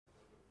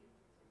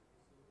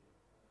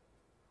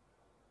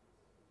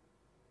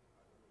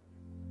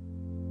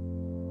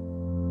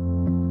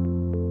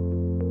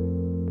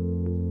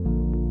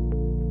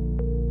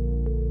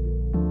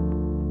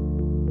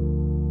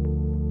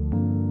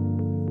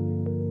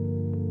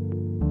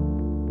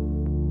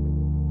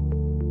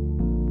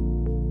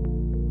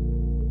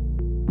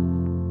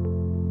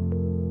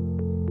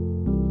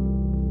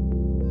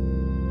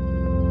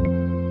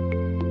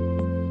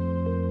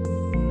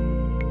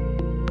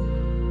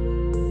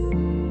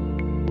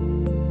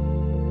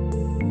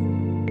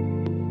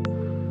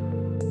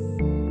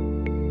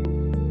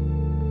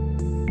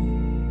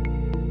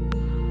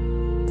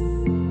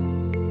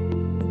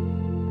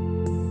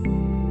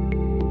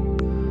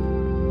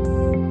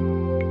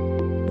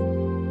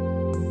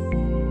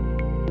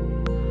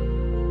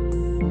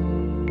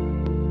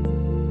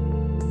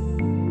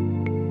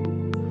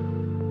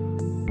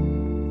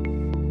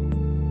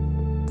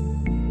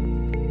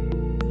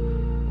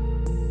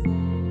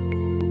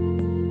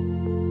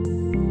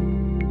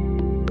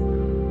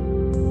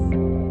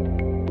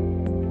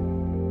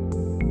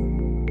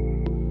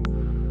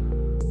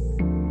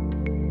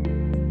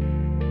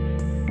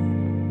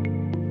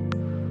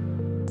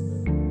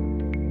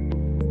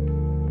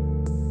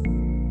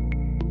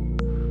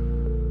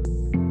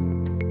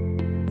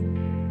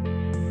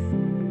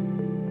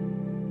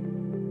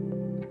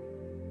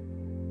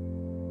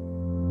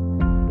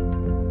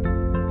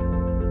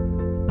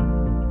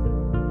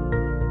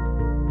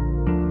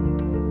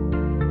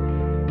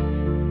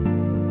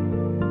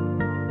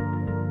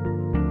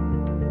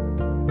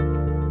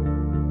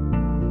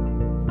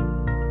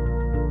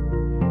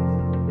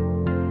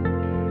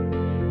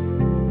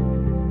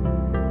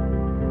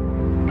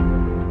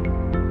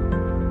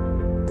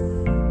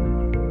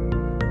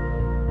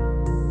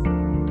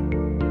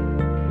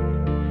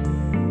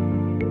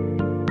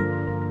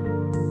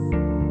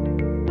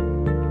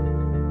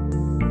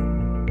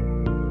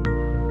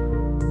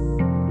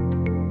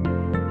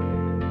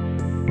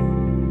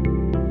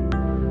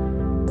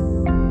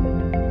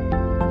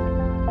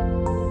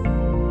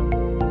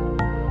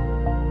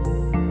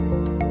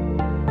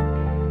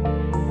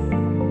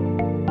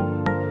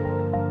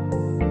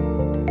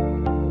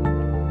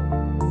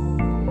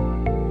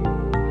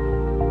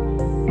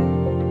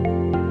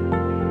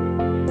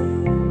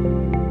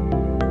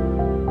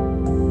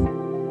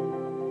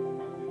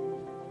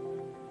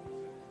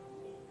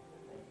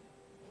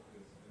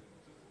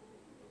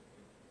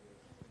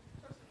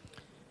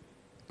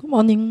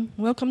morning.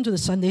 Welcome to the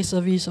Sunday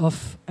service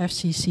of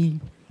FCC.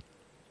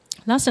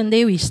 Last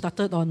Sunday, we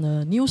started on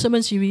a new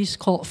sermon series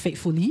called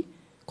Faithfully, ?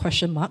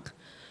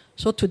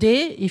 So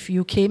today, if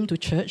you came to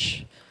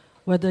church,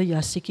 whether you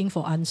are seeking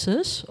for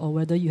answers or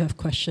whether you have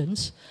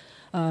questions,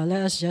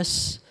 let us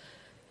just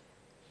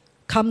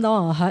calm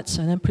down our hearts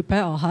and then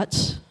prepare our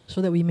hearts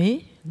so that we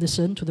may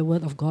listen to the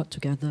word of God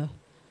together.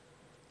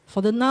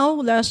 For the now,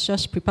 let us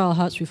just prepare our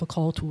hearts with a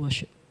call to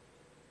worship.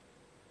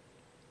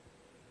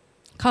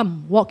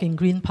 Come, walk in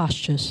green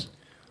pastures.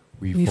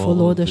 We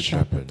follow the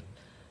shepherd.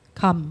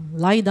 Come,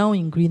 lie down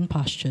in green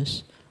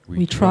pastures.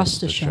 We trust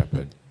the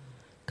shepherd.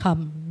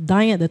 Come,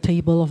 dine at the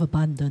table of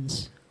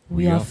abundance.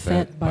 We are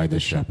fed by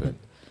the shepherd.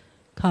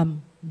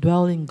 Come,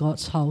 dwell in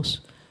God's house.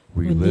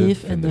 We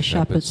live in the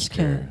shepherd's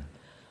care.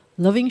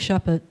 Loving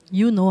shepherd,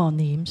 you know our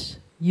names.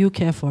 You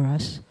care for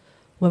us.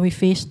 When we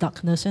face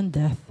darkness and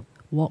death,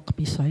 walk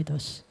beside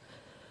us.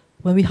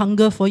 When we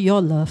hunger for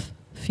your love,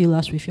 fill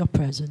us with your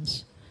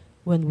presence.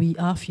 When we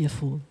are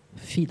fearful,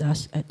 feed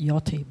us at your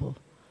table.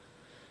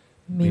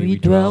 May we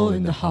dwell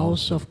in the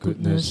house of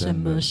goodness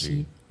and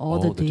mercy all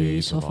the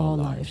days of our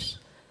lives.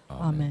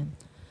 Amen.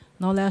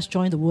 Now let us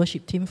join the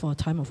worship team for a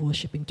time of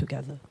worshiping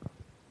together.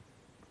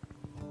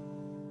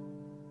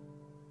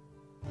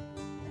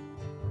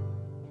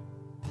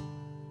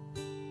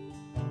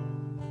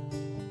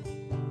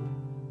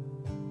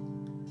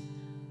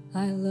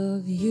 I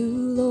love you,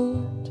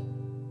 Lord,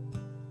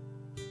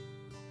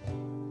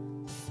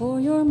 for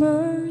your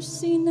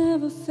mercy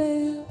never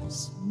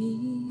fails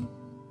me.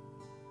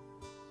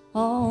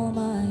 All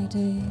my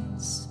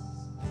days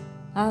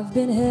I've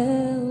been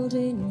held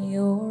in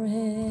your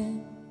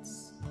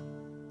hands.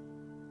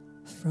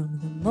 From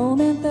the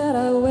moment that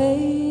I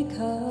wake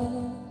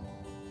up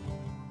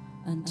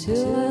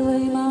until I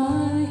lay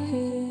my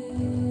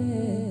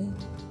head,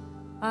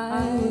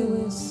 I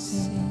will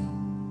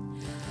sing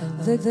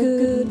of the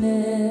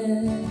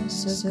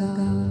goodness of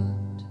God.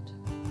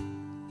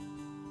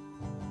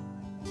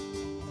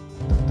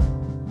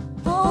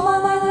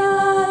 All my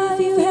life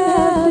you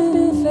have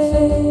been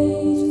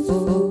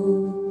faithful.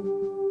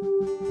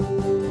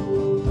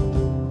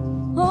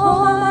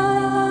 All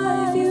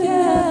my life you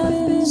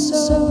have been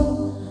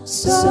so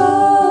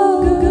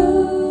good.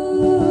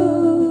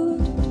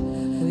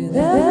 With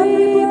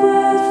every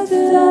breath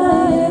that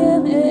I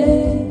am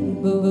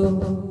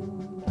able,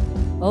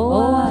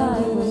 oh, I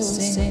will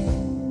sing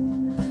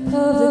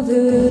of the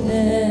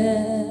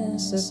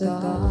goodness of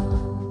God.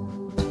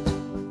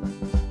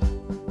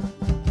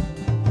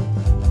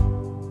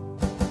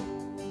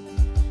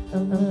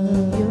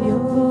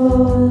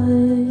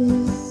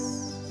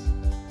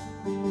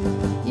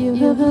 You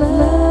have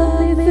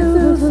led me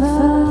through the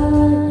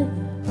fire,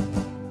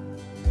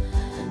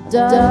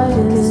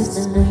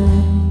 darkest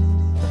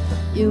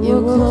night. You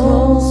were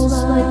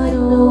close like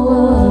no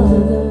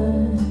other.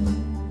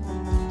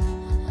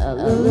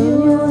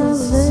 Hallelujah,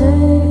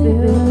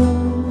 Savior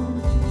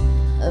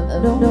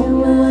of no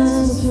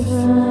one's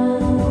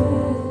friend.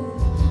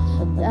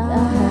 And I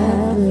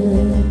have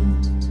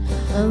lived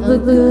of the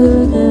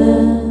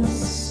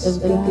goodness of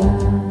God.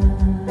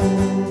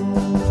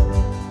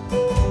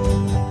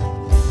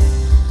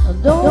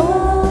 Don't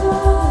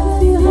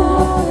life you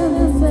have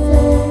been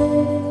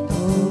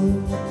faithful.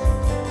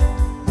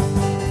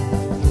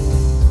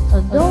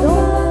 Don't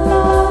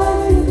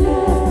life you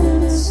have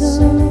been so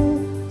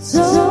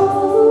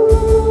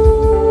good.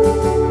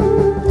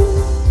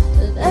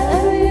 And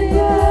every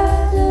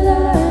breath that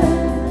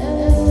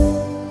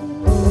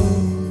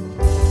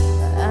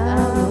I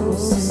will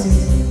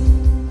sing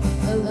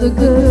of the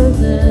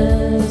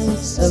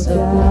goodness of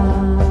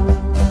God.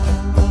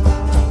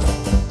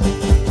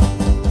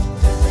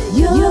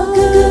 Your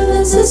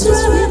goodness is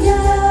running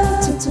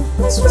after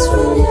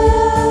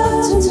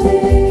me.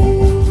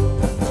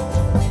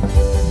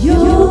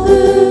 Your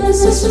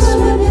goodness is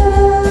running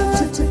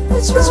after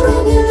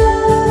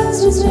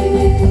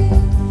me.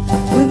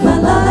 With my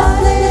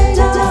life laid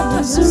down, I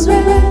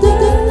surrender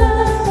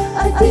now. I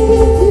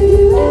give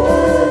you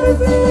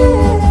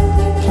everything.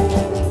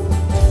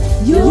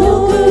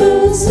 Your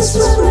goodness is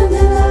running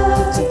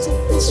after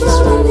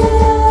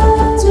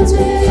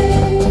me.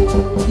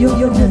 Your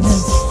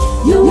goodness.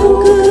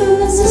 Your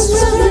goodness is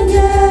running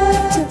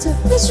after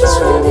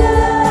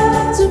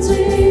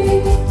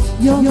me.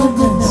 Your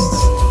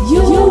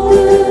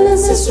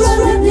goodness is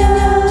running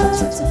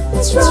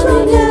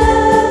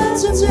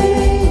after me.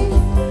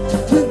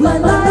 With my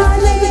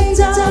life laid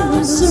down, I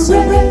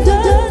surrender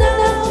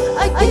now. I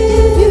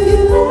give you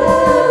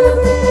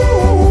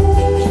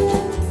everything.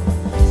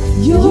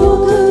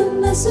 Your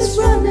goodness is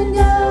running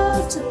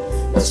after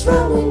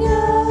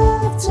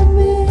me.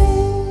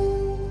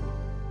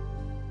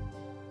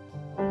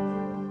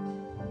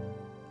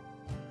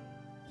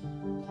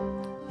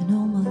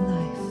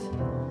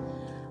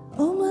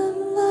 All my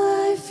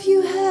life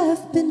you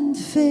have been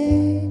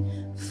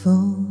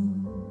faithful.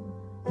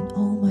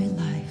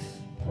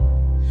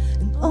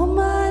 And all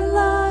my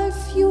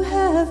life you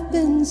have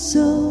been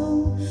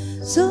so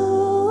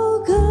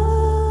good.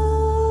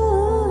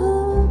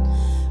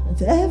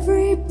 With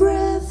every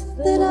breath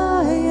that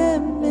I am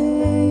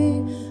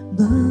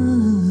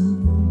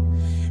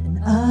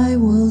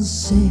will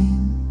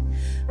sing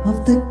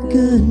of the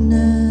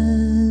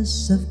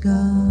goodness of God.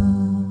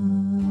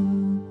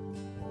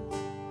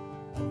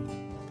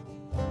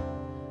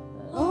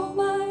 All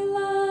my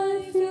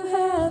life you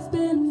have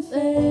been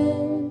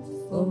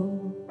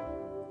faithful.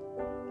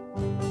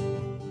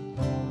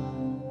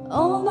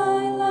 All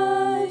my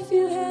life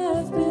you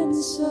have been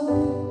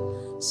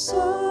so,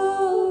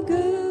 so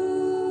good.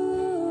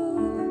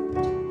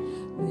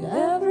 With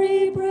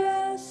every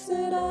breath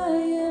that I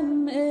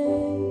am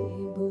able,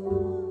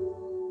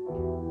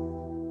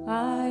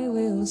 I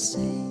will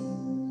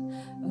sing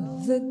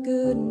of the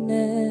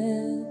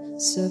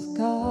goodness of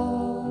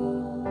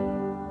God.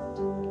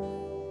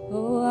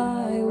 Oh,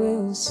 I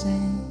will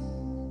sing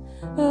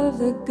of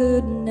the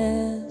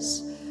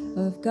goodness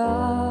of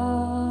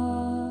God.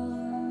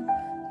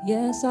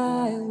 Yes,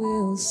 I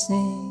will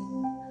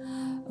sing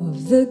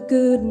of the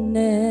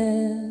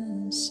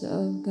goodness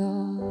of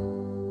God.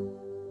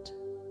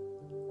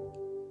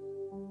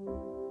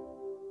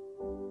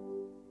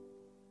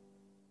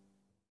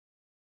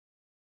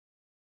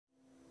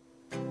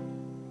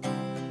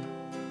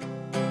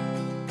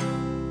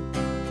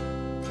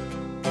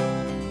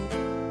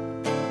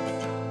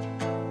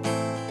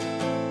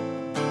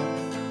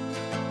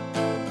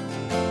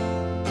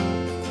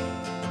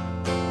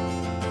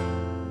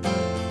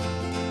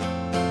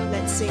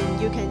 Let's sing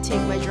You Can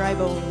Take My Dry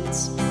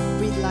Bones.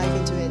 Breathe life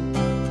into it.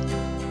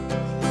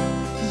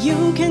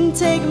 You can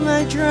take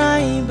my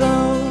dry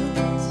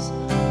bones,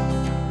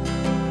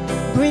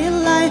 breathe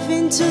life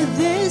into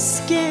this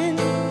skin.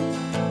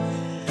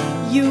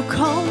 You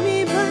call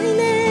me by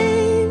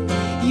name,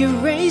 you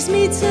raise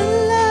me to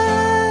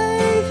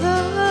life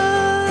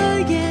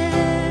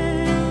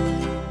again.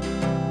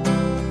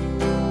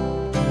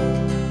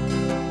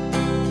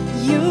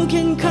 You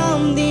can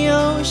calm the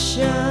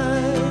oceans,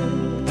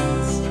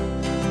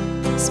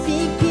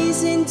 speak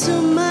peace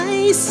into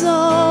my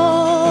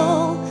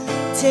soul.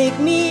 Take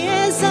me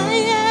as I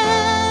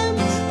am,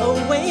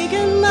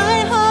 awaken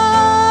my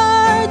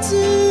heart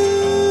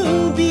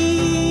to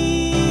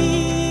beat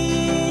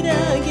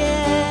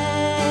again.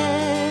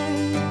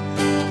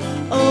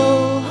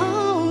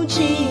 Oh,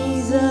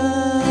 Jesus.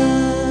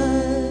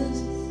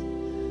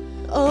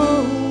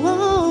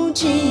 Oh,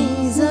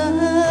 Jesus.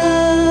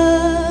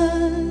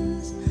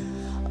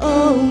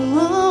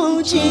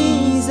 Oh,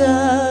 Jesus,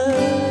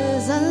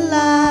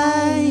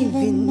 alive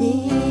in me.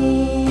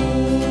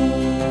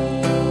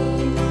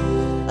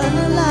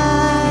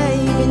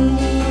 Alive in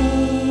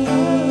me,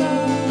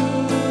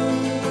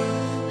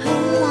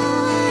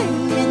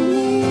 alive in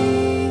me,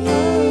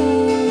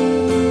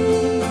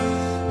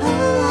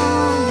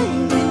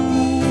 alive in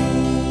me.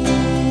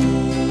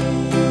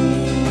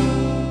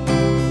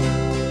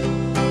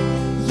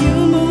 You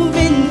move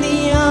in the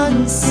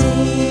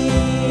unseen,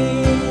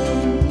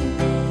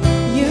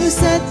 you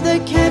set the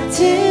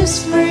captives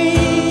free.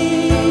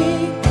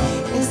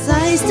 As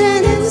I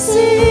stand and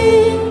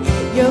sing,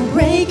 you're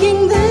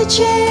breaking the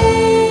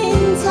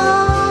chains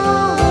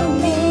of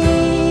me.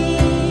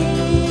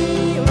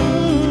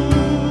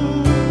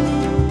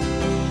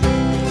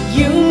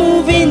 You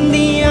move in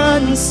the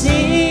unseen.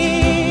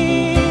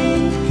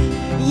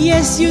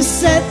 Yes, you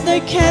set the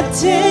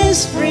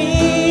captives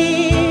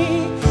free.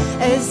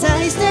 As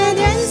I stand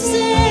and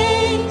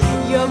sing,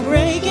 you're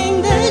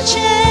breaking the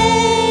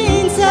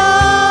chains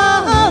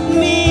of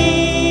me.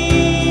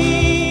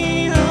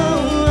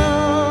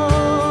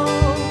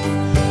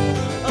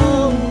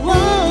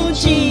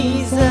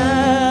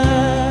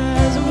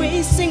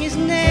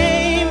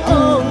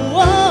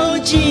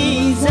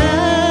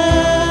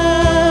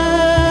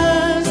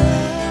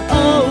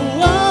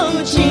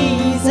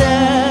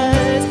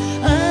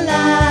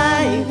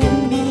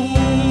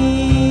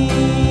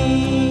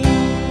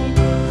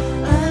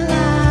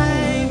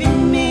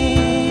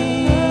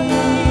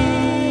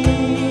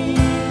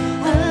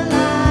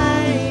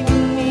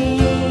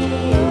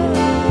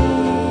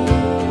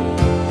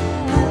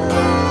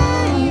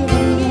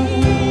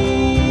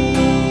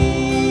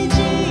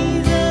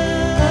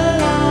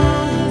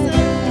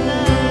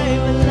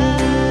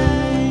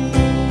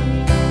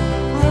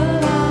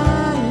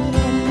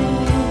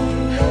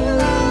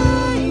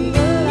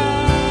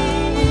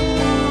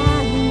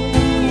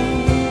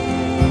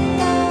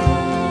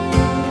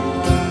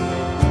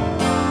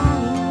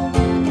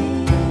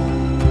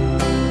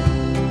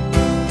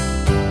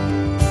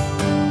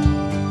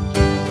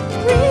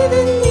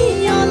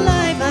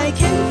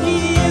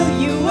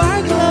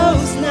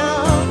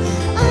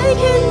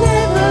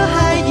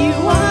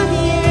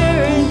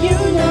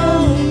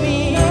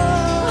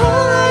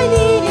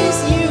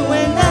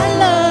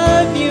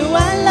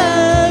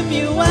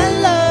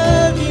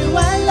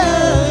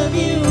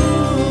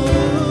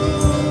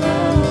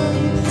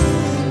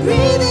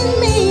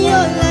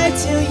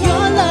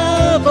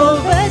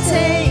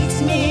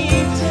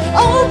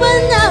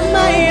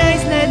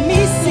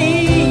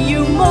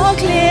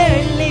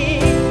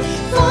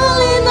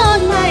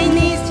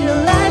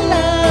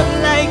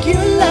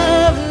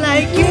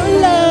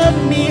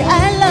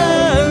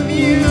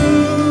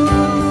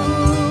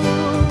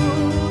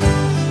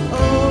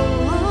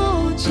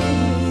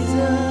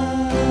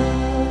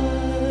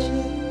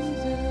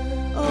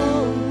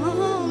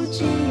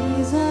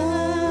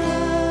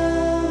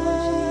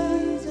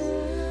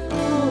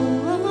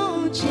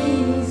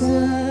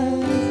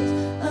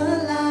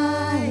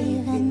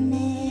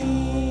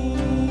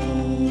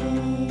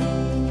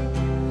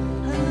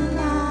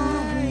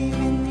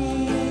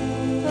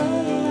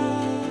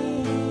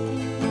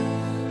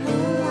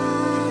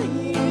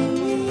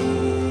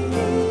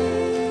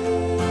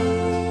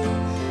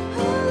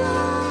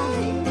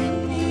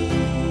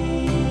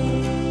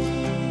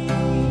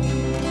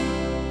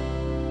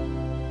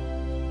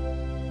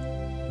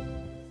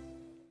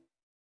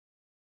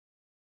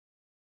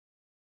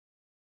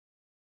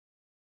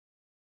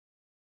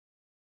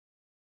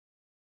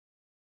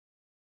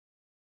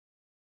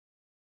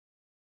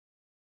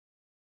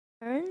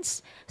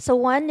 So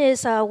one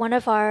is one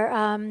of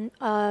our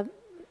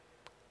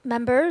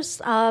members,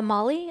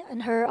 Molly,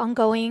 and her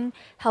ongoing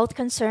health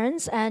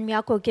concerns, and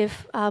Myak will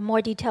give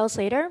more details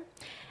later.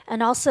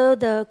 And also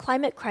the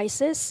climate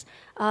crisis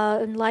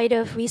in light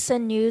of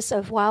recent news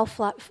of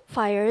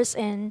wildfires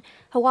in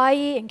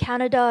Hawaii, in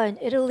Canada, in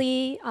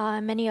Italy,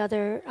 and many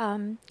other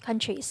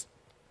countries.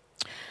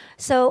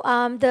 So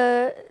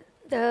the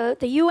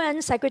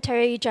UN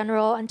Secretary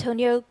General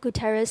Antonio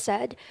Guterres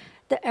said,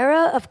 "The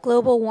era of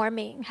global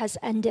warming has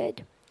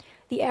ended.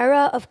 The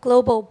era of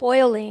global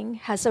boiling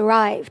has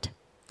arrived."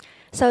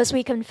 So as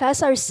we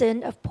confess our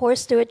sin of poor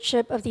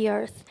stewardship of the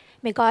earth,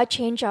 may God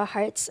change our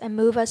hearts and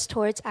move us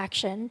towards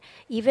action,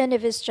 even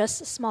if it's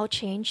just a small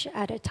change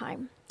at a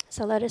time.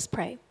 So let us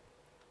pray.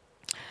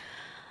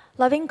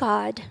 Loving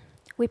God,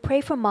 we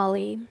pray for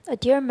Molly, a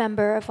dear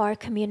member of our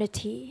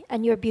community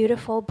and your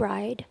beautiful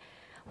bride.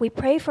 We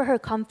pray for her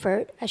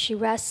comfort as she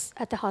rests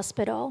at the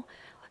hospital.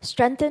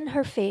 Strengthen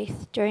her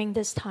faith during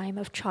this time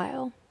of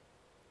trial.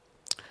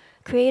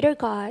 Creator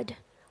God,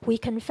 we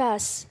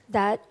confess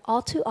that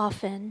all too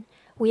often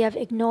we have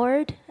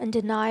ignored and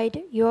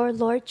denied your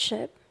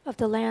lordship of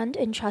the land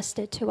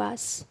entrusted to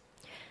us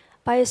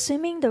by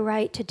assuming the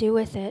right to do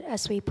with it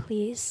as we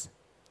please,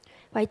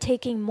 by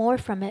taking more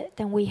from it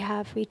than we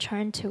have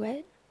returned to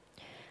it,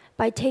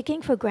 by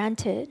taking for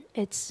granted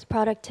its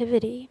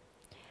productivity,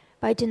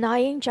 by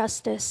denying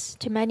justice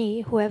to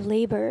many who have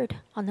labored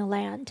on the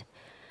land,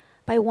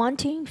 by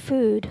wanting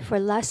food for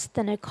less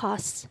than it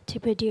costs to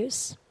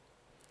produce.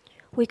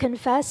 We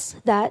confess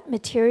that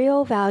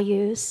material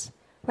values,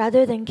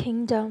 rather than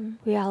kingdom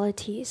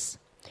realities,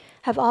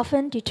 have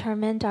often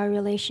determined our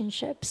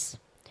relationships.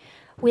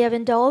 We have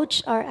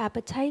indulged our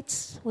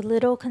appetites with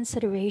little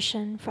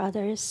consideration for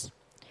others.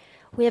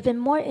 We have been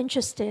more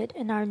interested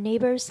in our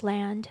neighbor's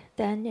land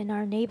than in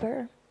our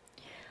neighbor.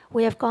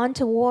 We have gone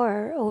to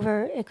war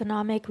over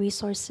economic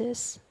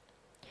resources.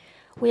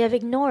 We have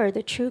ignored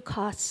the true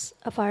costs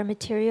of our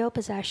material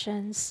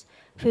possessions,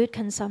 food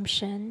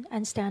consumption,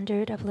 and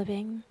standard of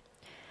living.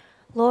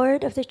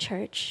 Lord of the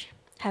Church,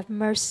 have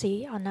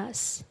mercy on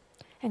us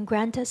and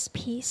grant us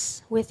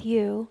peace with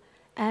you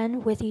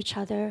and with each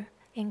other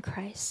in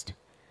Christ.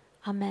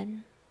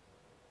 Amen.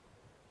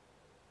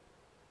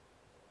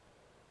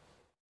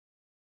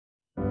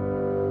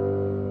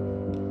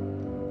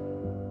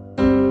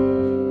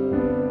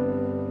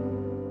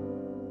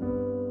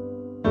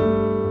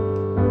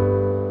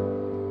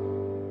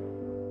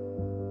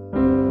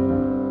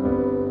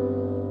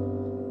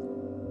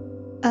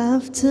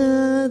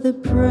 After the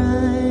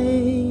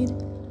pride,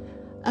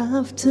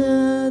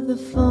 after the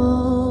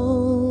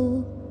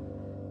fall,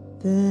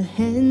 the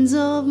hands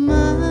of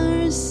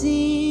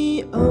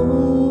mercy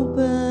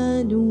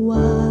opened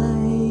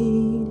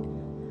wide.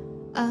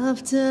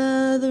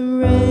 After the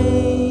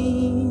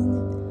rain,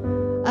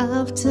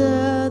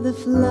 after the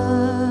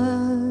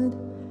flood,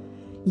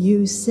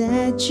 you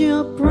set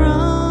your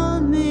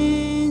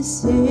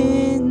promise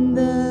in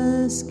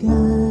the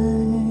sky.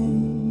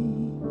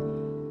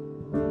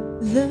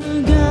 The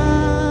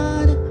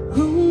God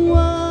who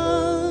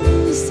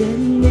was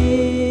and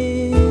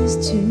is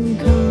to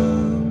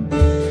come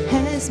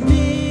has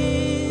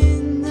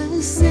been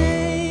the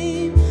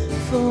same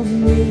for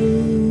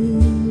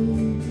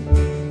me.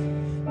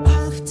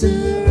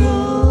 After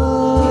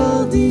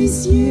all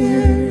these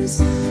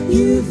years,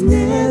 you've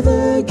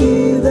never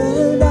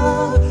given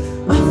up.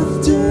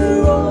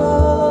 After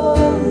all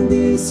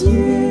these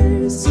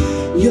years,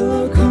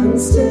 you're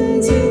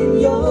constant in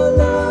your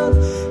love.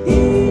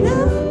 It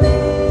amazes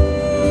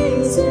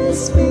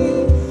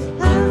me.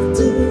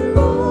 After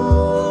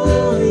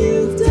all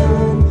you've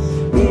done,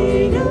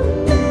 it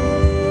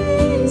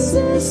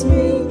amazes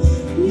me.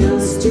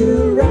 You're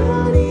still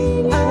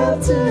running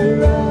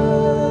after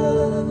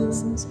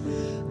us.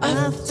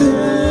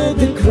 After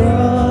the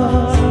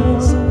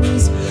cross,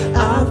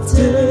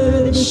 after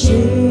the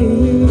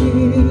shame,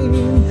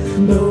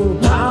 no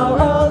power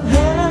of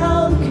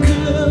hell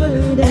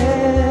could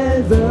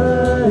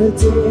ever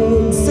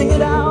take. Sing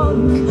it out,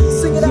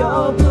 sing it out.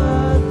 Your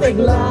perfect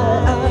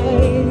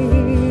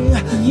life,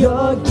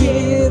 your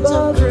gift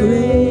of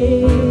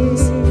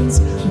grace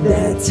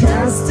that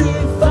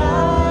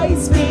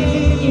testifies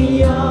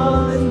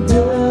beyond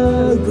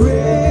the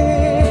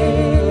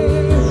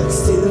grave,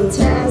 still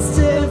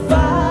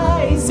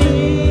testifies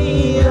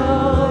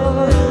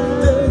beyond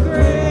the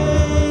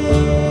grave.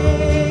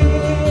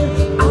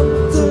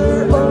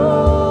 After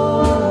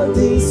all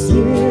these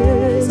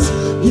years,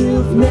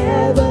 you've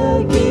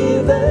never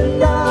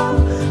given up.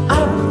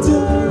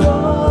 After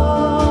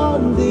all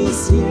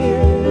these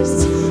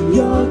years,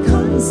 you're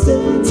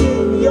constant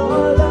in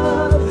your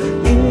love.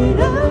 It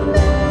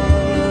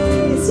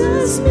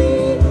amazes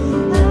me.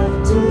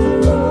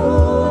 After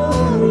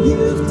all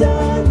you've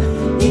done,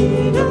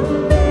 it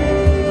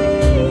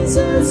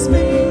amazes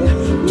me.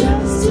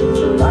 You're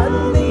still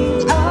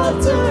running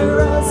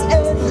after us.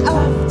 And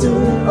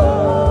after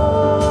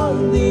all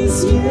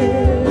these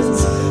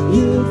years,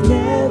 you've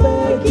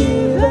never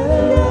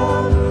given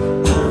up.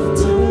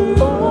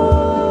 After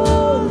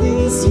all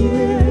these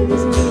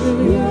years,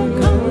 you're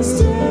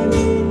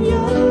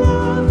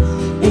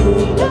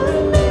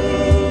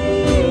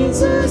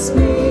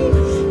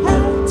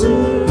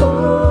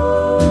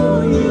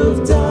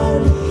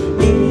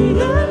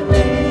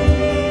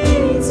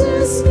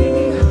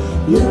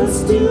you're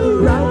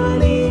still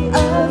running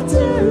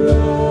after us.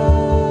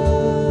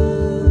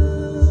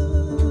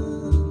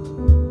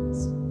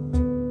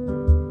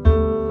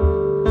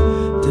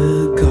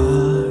 The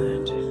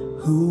God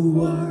who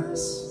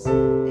was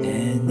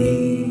and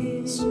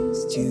is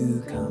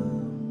to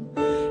come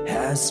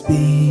has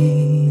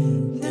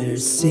been there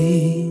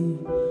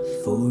same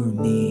for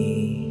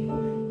me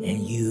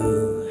and you.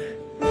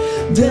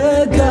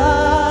 The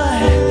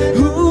God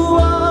who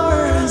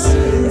was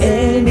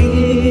and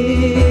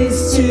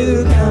is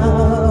to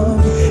come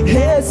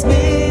has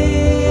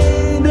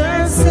been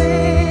the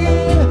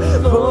same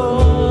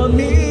for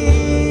me.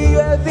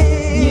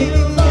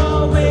 You've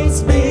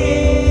always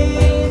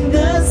been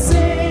the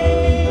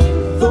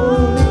same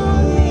for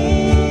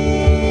me.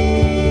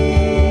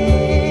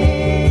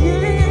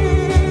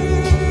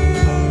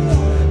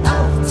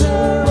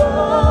 After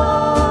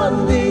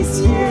all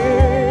these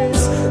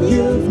years,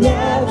 you've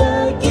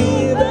never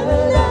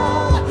given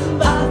up.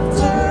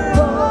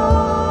 After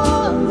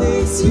all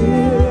these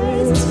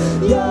years,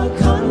 you're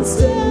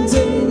constant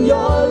in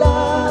your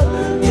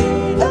love.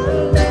 It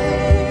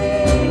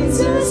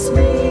amazes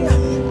me.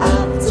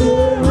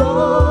 After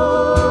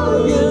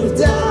all you've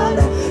done,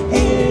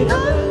 it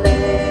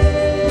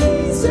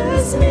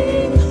amazes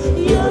me.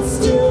 You're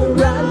still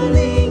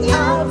running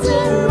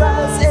after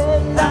us,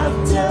 and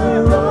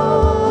after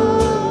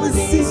all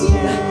these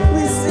years,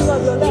 we sing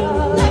of your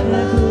love.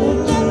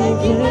 Never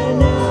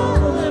given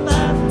up.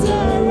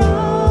 After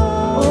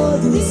all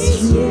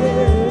these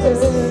years,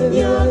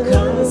 you're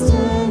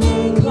constant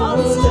in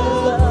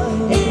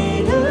constant.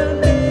 It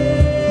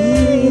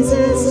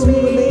amazes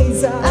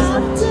me.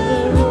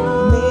 After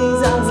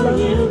all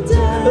you've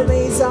done,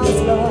 amaze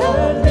us,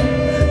 Lord.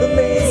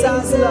 Amaze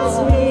us,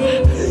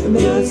 Lord.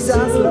 Amaze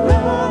us, Lord.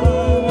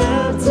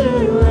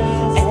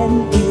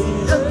 And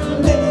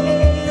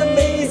it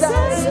amazes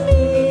us.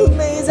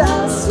 Amaze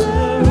us,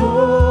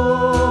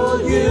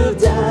 all you've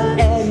done.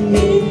 And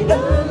it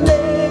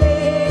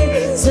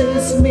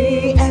amazes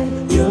me.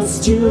 And you're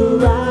still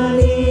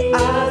running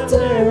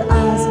after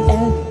us.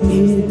 And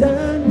it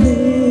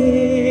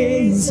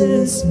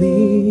amazes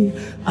me.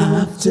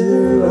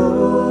 After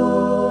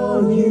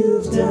all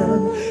you've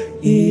done,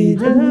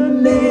 it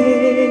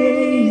amazes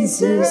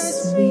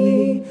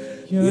me.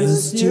 You're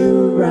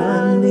still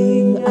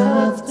running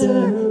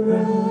after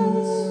us.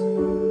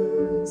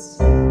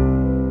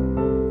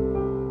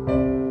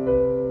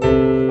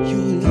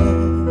 Your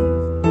love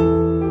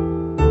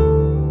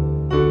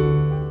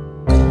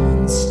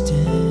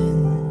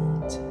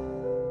constant,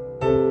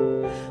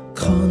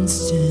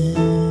 constant,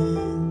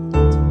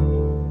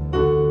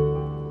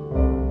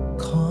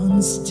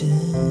 constant.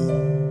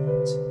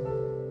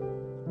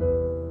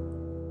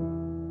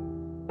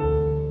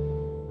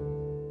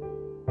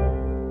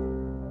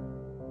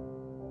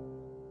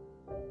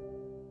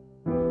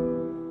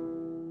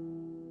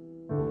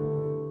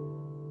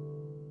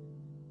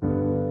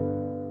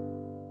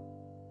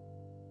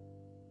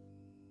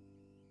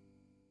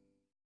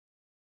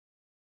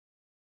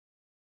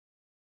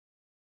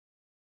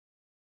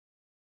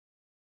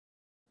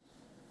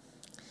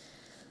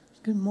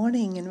 Good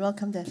morning and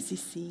welcome to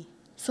FCC.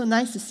 So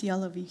nice to see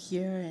all of you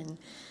here and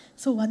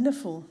so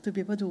wonderful to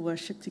be able to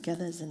worship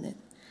together, isn't it?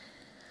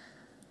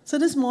 So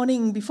this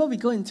morning, before we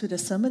go into the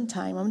sermon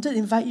time, I want to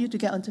invite you to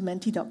get onto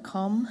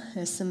menti.com.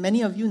 As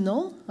many of you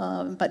know,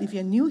 but if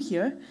you're new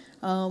here,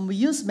 we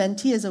use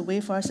Menti as a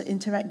way for us to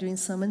interact during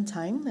sermon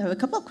time. I have a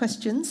couple of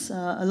questions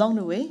along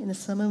the way in the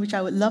sermon, which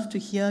I would love to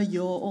hear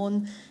your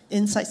own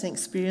insights and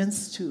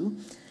experience too.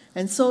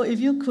 And so if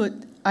you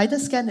could either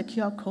scan the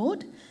QR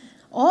code,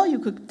 or you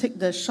could take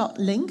the short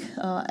link,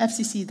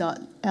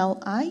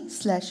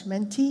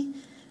 fcc.li/menti,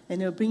 and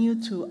it'll bring you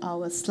to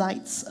our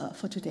slides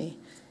for today.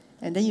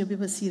 And then you'll be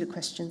able to see the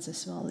questions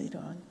as well later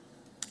on.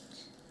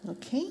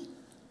 Okay?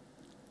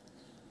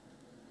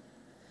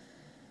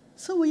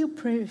 So will you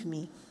pray with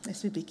me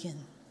as we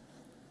begin?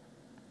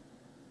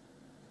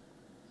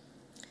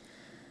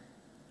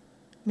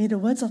 May the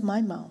words of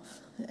my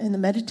mouth and the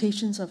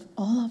meditations of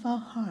all of our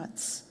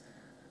hearts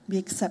be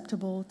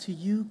acceptable to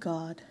you,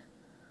 God,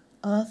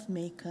 earth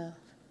maker,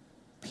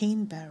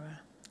 pain bearer,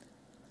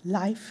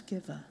 life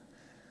giver,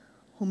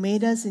 who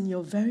made us in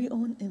your very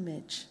own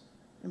image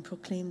and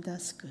proclaimed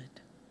us good.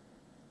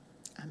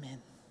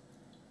 Amen.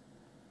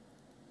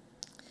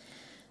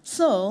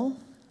 So,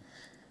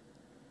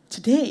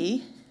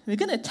 today we're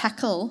going to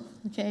tackle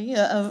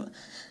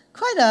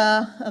quite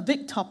a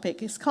big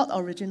topic. It's called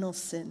original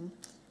sin.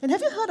 And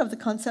have you heard of the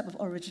concept of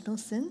original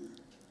sin?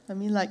 I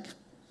mean, like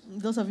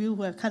those of you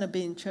who have kind of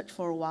been in church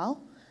for a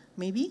while,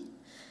 maybe.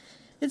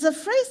 It's a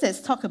phrase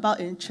that's talked about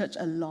in church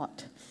a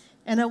lot.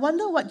 And I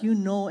wonder what you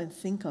know and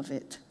think of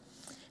it.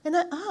 And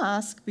I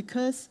ask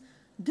because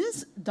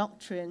this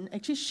doctrine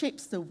actually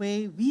shapes the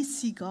way we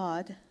see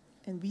God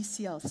and we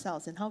see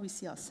ourselves and how we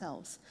see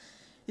ourselves.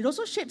 It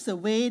also shapes the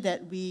way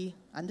that we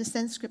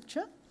understand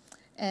Scripture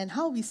and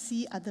how we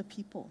see other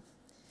people.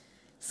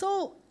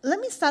 So let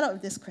me start out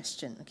with this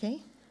question,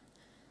 okay?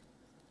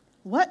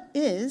 What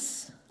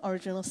is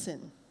original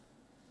sin?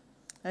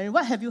 I mean,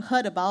 what have you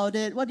heard about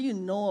it? What do you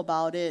know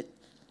about it?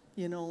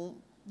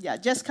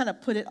 just kind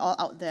of put it all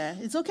out there.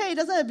 It's okay, it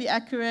doesn't have to be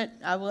accurate.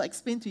 I will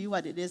explain to you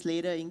what it is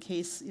later in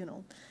case, you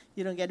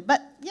don't get it.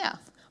 But yeah.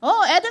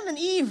 Oh, Adam and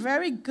Eve,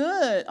 very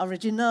good.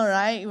 Original,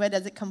 right? Where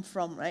does it come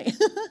from, right?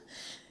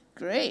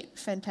 Great,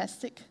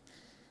 fantastic.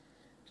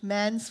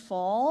 Man's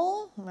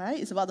fall, right?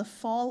 It's about the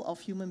fall of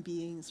human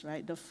beings,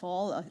 right? The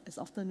fall, as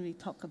often we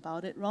talk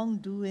about it,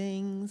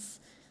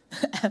 wrongdoings,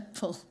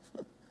 apple.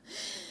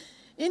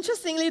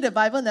 Interestingly, the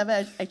Bible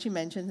never actually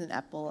mentions an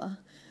apple,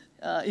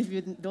 if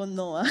you don't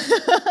know.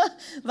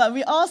 But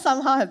we all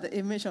somehow have the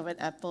image of an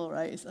apple,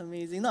 right? It's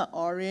amazing. Not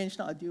orange,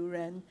 not a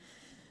durian.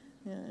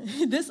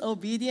 Yeah.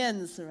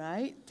 Disobedience,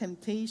 right?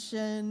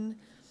 Temptation.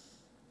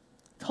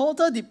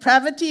 Total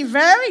depravity.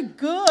 Very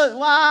good.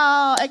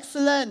 Wow,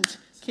 excellent.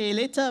 Okay,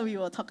 later we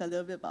will talk a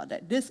little bit about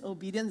that.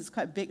 Disobedience is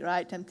quite big,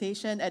 right?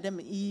 Temptation, Adam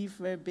and Eve,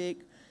 very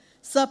big.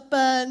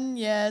 Serpent,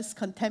 yes.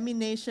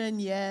 Contamination,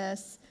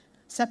 yes.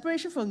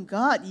 Separation from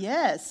God,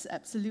 yes,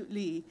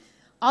 absolutely.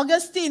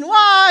 Augustine,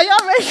 wow, you're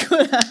very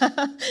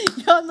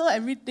good. Y'all know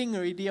everything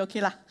already,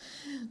 okay lah.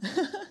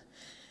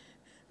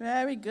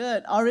 Very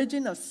good.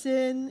 Origin of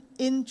sin,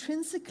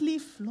 intrinsically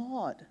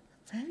flawed.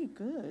 Very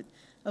good.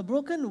 A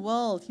broken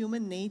world,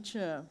 human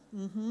nature.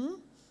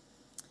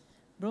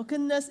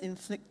 Brokenness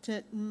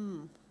inflicted.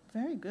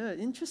 Very good.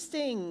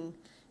 Interesting.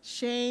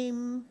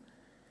 Shame.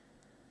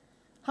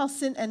 How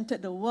sin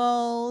entered the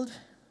world.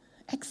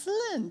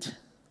 Excellent.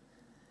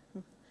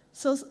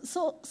 So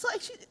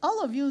actually,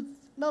 all of you,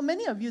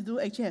 many of you do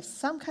actually have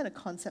some kind of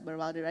concept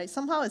about it, right?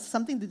 Somehow it's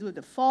something to do with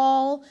the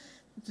fall,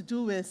 to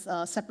do with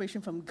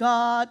separation from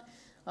God.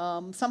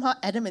 Somehow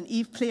Adam and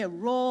Eve play a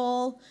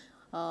role.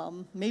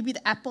 Maybe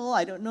the apple,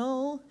 I don't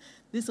know.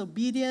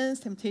 Disobedience,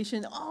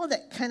 temptation, all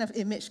that kind of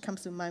image comes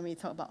to mind when you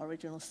talk about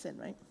original sin,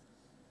 right?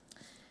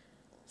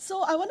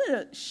 So I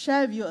wanted to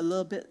share with you a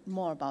little bit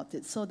more about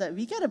it so that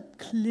we get a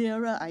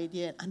clearer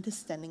idea and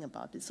understanding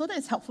about it, so that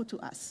it's helpful to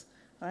us,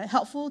 all right?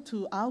 Helpful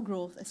to our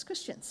growth as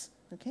Christians,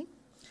 okay?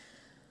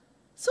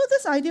 So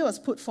this idea was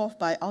put forth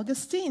by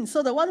Augustine.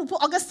 So the one who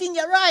put Augustine,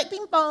 you're right,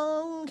 ping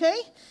pong,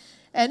 okay?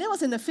 And it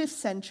was in the 5th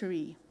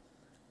century.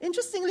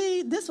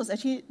 Interestingly, this was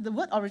actually, the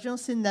word original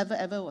sin never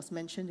ever was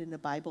mentioned in the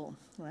Bible,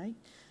 right?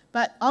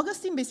 But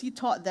Augustine basically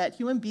taught that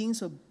human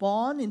beings were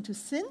born into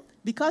sin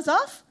because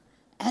of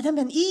Adam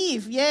and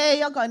Eve. Yay,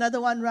 y'all got another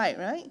one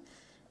right?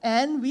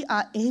 And we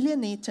are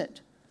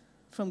alienated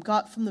from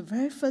God from the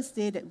very first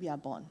day that we are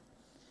born,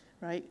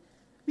 right?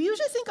 We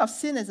usually think of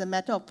sin as a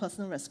matter of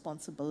personal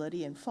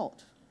responsibility and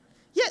fault.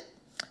 Yet,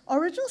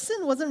 original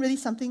sin wasn't really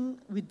something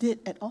we did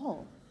at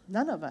all.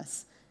 None of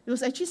us. It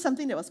was actually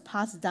something that was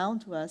passed down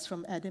to us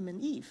from Adam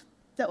and Eve.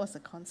 That was the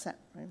concept,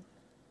 right?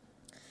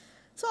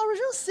 So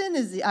original sin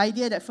is the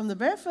idea that from the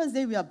very first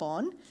day we are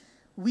born,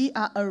 we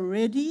are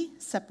already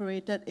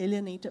separated,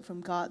 alienated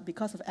from God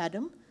because of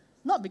Adam,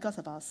 not because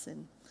of our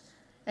sin.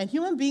 And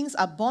human beings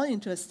are born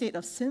into a state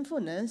of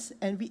sinfulness,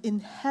 and we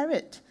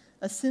inherit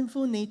a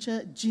sinful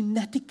nature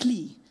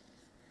genetically.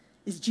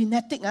 It's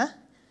genetic,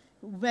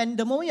 When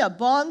the moment you are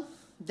born,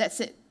 that's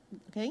it,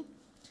 okay?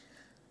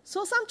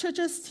 So some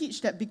churches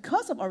teach that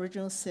because of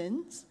original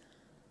sins,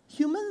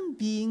 human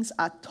beings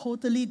are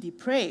totally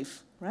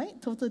depraved, right?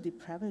 Total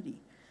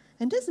depravity.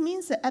 And this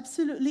means that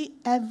absolutely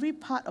every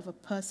part of a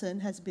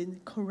person has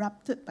been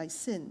corrupted by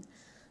sin.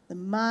 The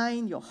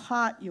mind, your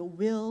heart, your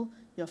will,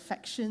 your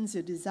affections,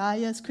 your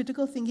desires,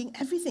 critical thinking,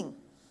 everything,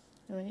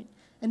 right?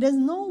 And there's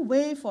no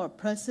way for a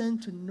person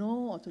to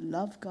know or to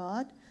love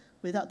God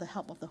without the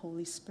help of the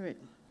Holy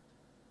Spirit.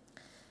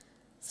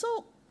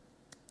 So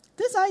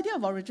this idea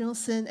of original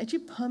sin actually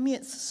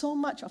permeates so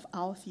much of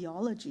our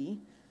theology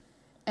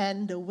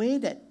and the way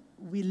that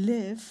we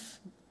live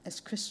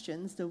as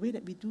Christians, the way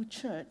that we do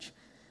church.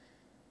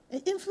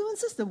 It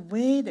influences the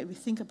way that we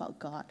think about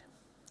God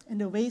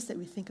and the ways that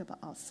we think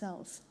about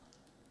ourselves.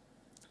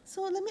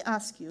 So let me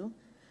ask you,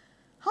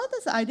 how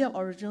does the idea of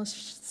original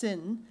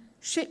sin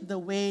shape the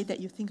way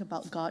that you think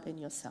about God and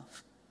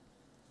yourself?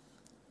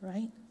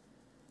 Right?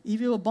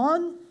 If you were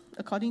born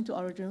according to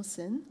original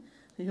sin,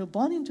 if you were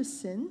born into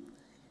sin,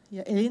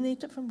 you're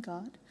alienated from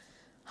God,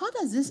 how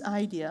does this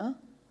idea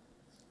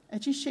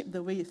actually shape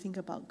the way you think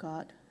about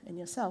God and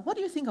yourself? What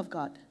do you think of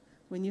God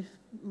when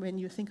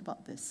you think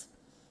about this?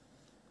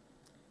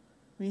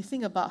 When you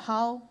think about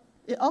how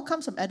it all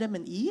comes from Adam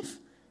and Eve,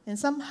 and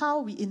somehow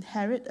we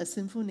inherit a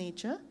sinful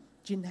nature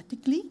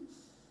genetically,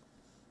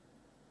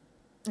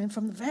 and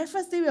from the very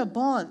first day we are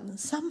born,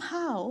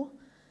 somehow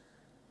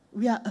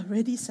we are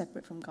already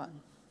separate from God.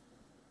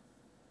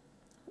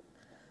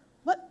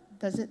 What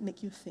does it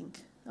make you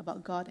think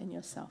about God and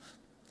yourself?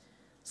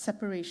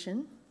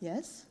 Separation,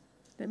 yes.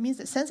 That means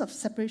that sense of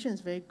separation is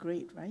very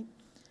great, right?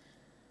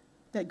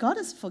 That God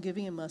is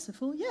forgiving and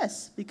merciful,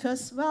 yes.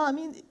 Because,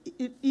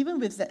 even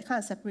with that kind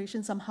of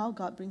separation, somehow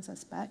God brings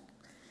us back.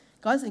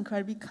 God is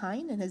incredibly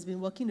kind and has been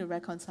working to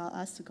reconcile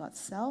us to God's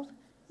self,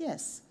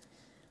 yes.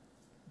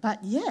 But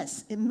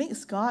yes, it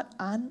makes God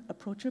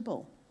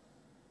unapproachable,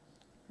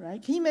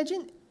 right? Can you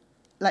imagine,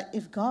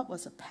 if God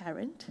was a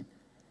parent?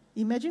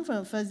 Imagine from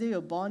the first day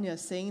you're born, you're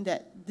saying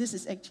that this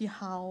is actually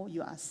how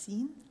you are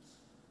seen.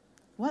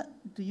 what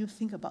do you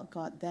think about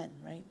God then,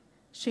 right?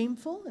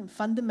 Shameful and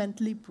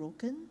fundamentally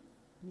broken?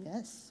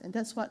 Yes, and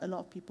that's what a lot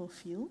of people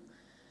feel.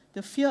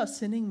 The fear of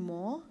sinning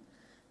more?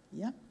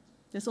 Yep.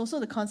 There's also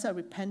the concept of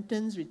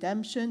repentance,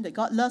 redemption, that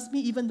God loves me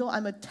even though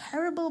I'm a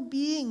terrible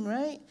being,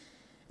 right?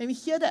 And we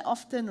hear that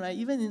often, right?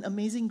 Even in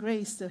Amazing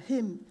Grace, the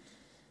hymn.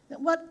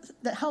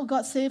 That how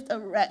God saved a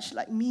wretch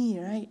like me,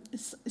 right?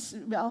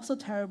 We're also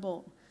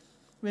terrible.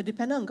 We're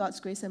dependent on God's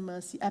grace and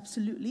mercy,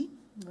 absolutely,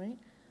 right?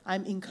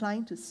 I'm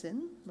inclined to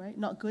sin, right?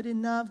 Not good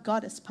enough.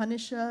 God is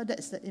punisher. That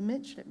is the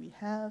image that we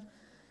have.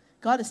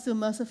 God is still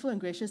merciful and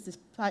gracious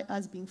despite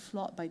us being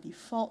flawed by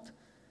default.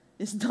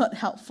 It's not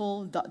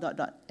helpful, ...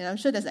 And I'm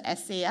sure there's an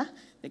essay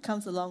that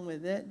comes along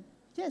with it.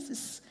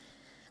 Yes,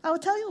 I will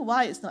tell you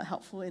why it's not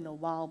helpful in a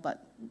while,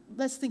 but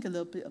let's think a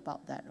little bit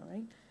about that, all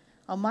right?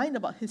 Our mind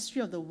about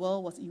history of the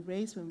world was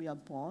erased when we are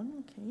born,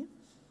 okay?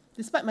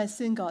 Despite my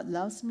sin, God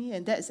loves me,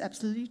 and that is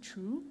absolutely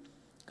true.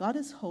 God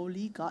is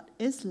holy. God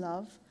is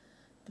love.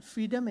 The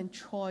freedom and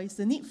choice,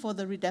 the need for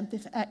the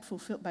redemptive act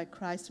fulfilled by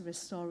Christ to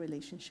restore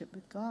relationship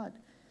with God.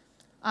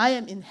 I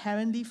am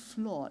inherently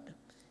flawed,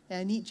 and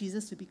I need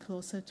Jesus to be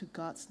closer to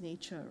God's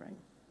nature, right?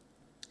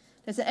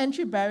 There's an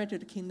entry barrier to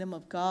the kingdom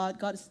of God.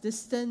 God is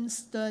distant,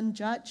 stern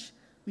judge.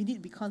 We need to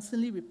be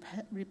constantly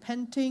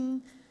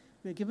repenting.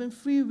 We're given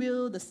free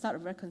will, the start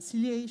of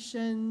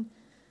reconciliation,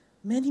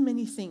 many,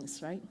 many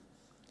things, right?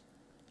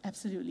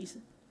 Absolutely.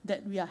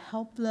 That we are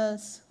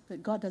helpless,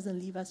 that God doesn't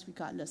leave us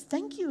regardless.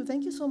 Thank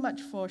you so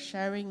much for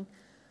sharing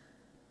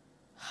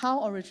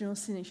how original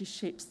sin actually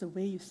shapes the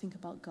way you think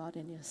about God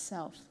and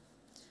yourself.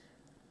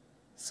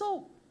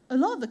 So, a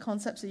lot of the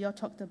concepts that you all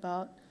talked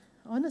about,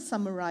 I want to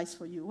summarize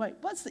for you. Right?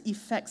 What's the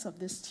effects of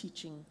this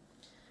teaching?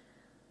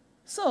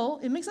 So,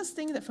 it makes us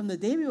think that from the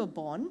day we were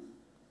born,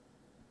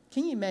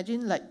 can you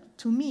imagine,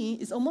 to me,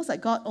 it's almost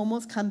like God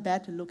almost can't bear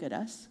to look at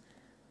us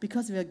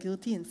because we are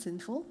guilty and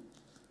sinful,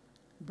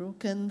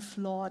 broken,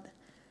 flawed.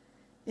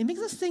 It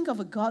makes us think of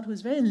a God who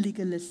is very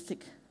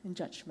legalistic and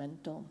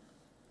judgmental.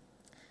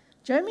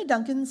 Jeremy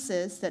Duncan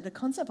says that the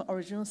concept of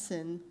original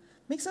sin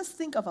makes us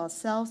think of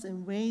ourselves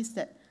in ways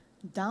that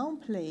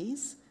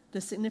downplays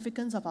the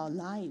significance of our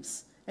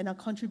lives and our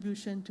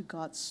contribution to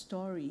God's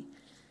story.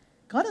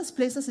 God has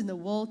placed us in the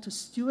world to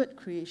steward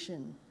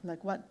creation,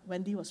 like what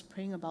Wendy was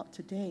praying about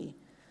today.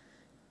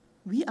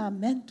 We are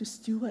meant to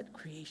steward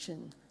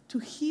creation, to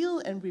heal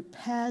and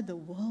repair the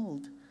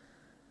world,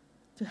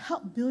 to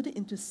help build it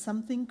into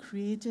something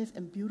creative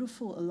and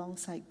beautiful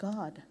alongside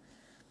God.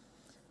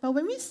 But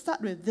when we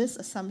start with this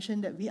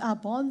assumption that we are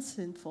born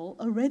sinful,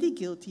 already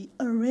guilty,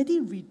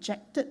 already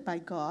rejected by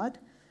God,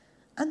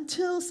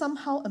 until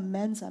somehow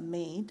amends are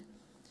made,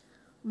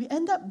 we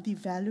end up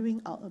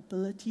devaluing our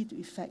ability to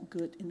effect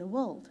good in the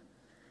world.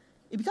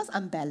 It becomes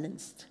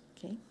unbalanced,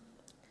 okay?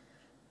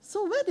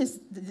 So where does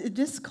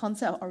this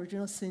concept of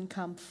original sin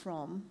come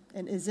from,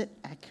 and is it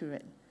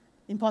accurate?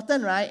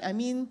 Important, right? I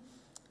mean,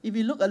 if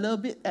you look a little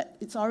bit at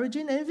its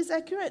origin, and if it's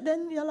accurate,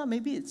 then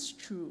maybe it's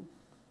true.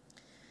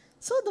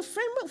 So the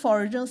framework for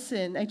original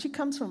sin actually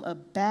comes from a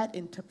bad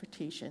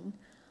interpretation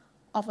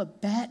of a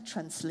bad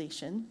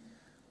translation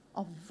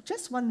of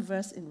just one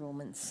verse in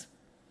Romans.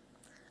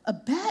 A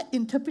bad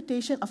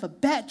interpretation of a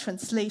bad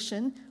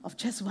translation of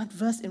just one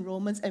verse in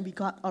Romans, and we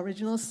got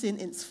original sin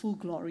in its full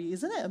glory.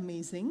 Isn't that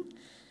amazing?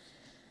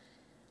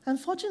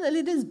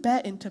 Unfortunately, this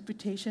bad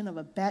interpretation of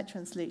a bad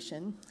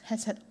translation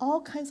has had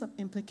all kinds of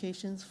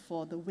implications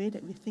for the way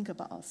that we think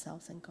about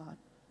ourselves and God.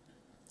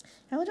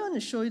 And I want to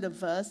show you the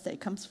verse that it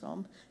comes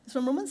from. It's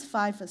from Romans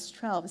 5, verse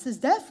 12. It says,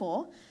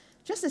 "Therefore,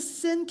 just as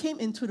sin came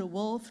into the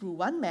world through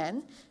one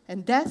man,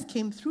 and death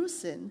came through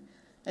sin,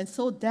 and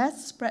so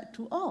death spread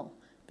to all,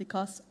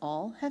 because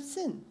all have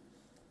sinned."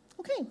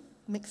 Okay,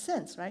 makes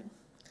sense, right?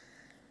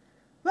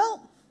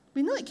 Well,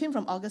 we know it came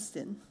from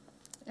Augustine.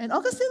 And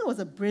Augustine was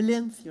a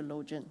brilliant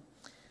theologian.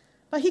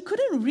 But he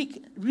couldn't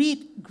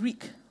read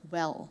Greek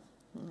well.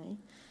 Okay?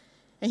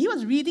 And he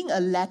was reading a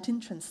Latin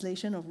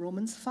translation of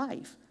Romans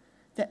 5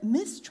 that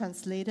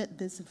mistranslated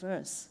this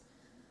verse.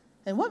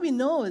 And what we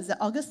know is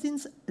that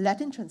Augustine's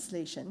Latin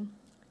translation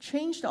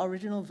changed the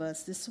original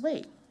verse this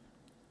way.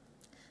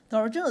 The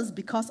original is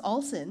 "because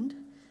all sinned,"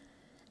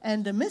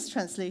 and the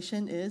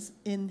mistranslation is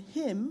 "in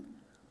him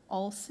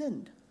all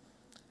sinned."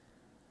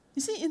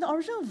 You see, in the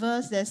original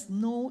verse, there's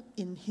no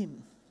 "in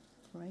him,"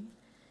 right?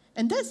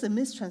 And that's the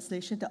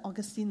mistranslation that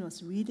Augustine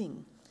was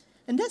reading.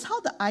 And that's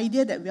how the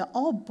idea that we are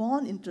all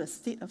born into a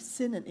state of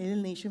sin and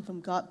alienation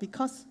from God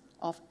because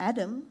of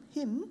Adam,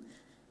 him,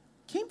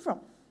 came from.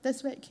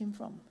 That's where it came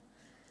from.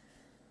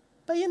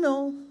 But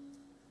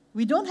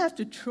we don't have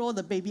to throw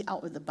the baby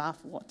out with the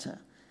bathwater.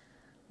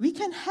 We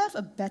can have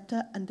a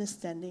better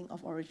understanding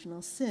of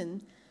original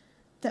sin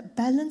that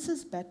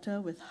balances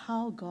better with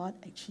how God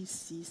actually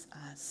sees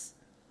us.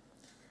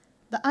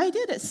 The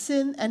idea that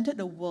sin entered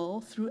the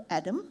world through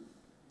Adam,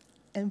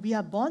 and we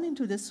are born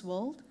into this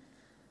world,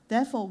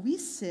 therefore we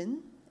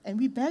sin, and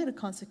we bear the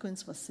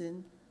consequence for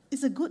sin,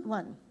 is a good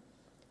one.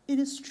 It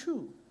is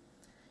true.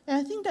 And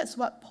I think that's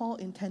what Paul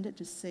intended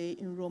to say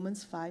in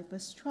Romans 5,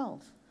 verse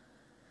 12.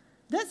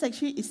 That's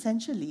actually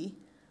essentially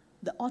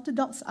the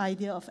Orthodox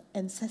idea of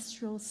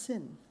ancestral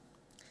sin.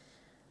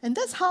 And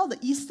that's how the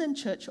Eastern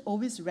Church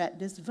always read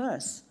this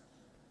verse.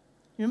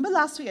 Remember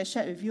last week I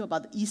shared with you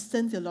about the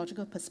Eastern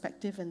theological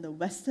perspective and the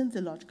Western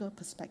theological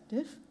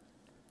perspective?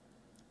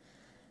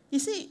 You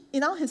see,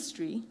 in our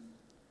history,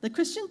 the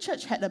Christian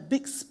church had a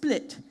big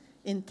split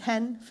in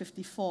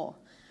 1054,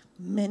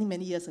 many,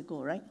 many years ago,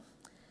 right?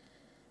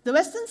 The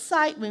Western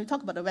side, when we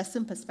talk about the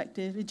Western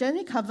perspective, it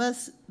generally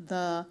covers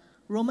the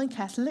Roman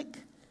Catholic,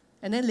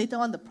 and then later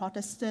on the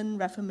Protestant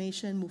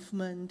Reformation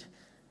movement,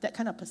 that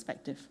kind of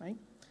perspective, right?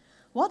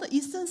 While the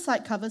Eastern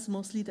side covers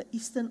mostly the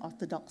Eastern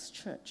Orthodox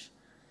Church.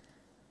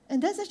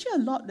 And there's actually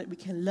a lot that we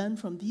can learn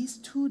from these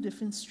two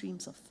different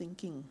streams of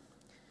thinking.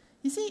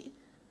 You see,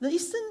 the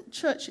Eastern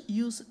Church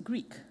used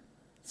Greek,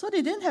 so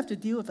they didn't have to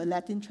deal with a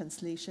Latin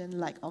translation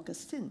like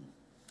Augustine.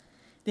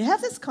 They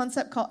have this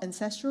concept called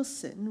ancestral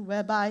sin,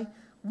 whereby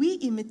we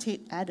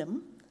imitate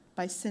Adam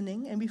by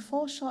sinning and we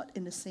fall short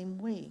in the same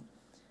way.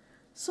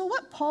 So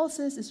what Paul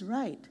says is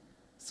right.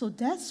 So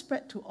death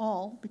spread to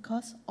all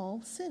because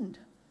all sinned.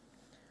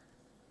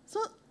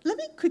 So let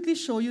me quickly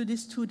show you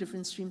these two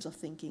different streams of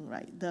thinking,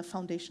 right? The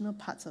foundational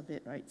parts of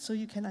it, right? So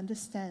you can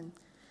understand.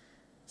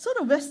 So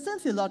the Western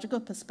theological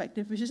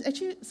perspective, which is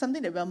actually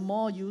something that we're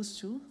more used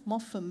to, more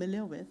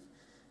familiar with,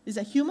 is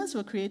that humans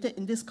were created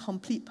in this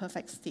complete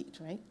perfect state,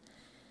 right?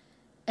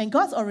 And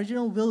God's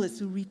original will is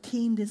to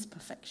retain this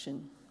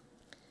perfection.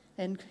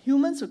 And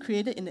humans were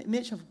created in the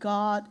image of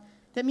God.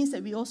 That means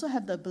that we also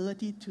have the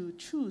ability to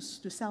choose,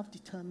 to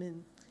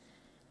self-determine.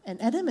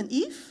 And Adam and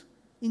Eve,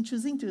 in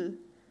choosing to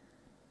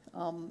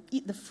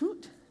eat the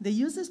fruit, they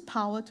use this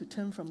power to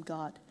turn from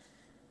God.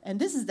 And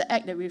this is the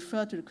act that we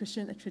refer to the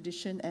Christian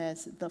tradition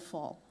as the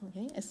fall,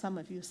 okay? As some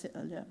of you said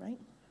earlier, right?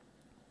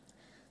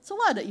 So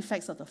what are the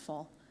effects of the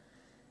fall?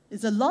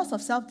 It's a loss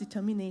of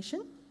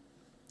self-determination,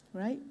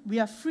 right? We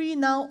are free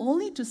now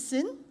only to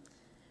sin,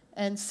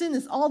 and sin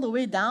is all the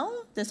way down.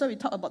 That's why we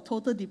talk about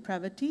total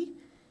depravity.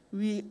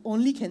 We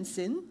only can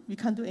sin. We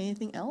can't do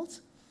anything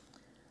else.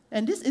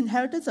 And this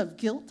inheritance of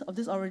guilt, of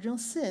this original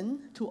sin,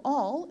 to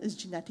all is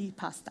genetically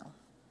passed down.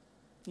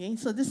 Okay?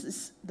 So this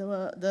is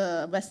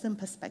the Western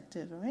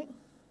perspective, right?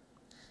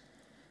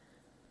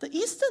 The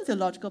Eastern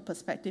theological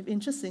perspective,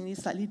 interestingly,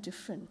 is slightly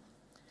different.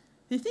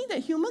 They think that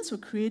humans were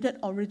created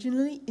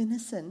originally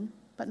innocent,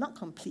 but not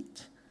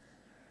complete.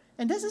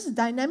 And there's this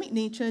dynamic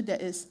nature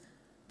that is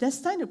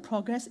destined to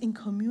progress in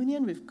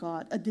communion with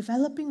God, a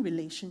developing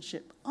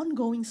relationship,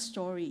 ongoing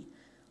story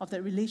of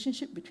that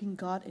relationship between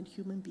God and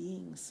human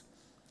beings.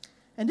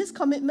 And this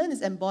commitment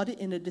is embodied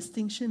in a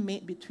distinction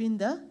made between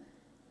the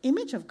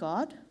image of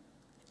God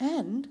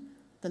and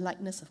the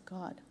likeness of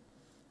God.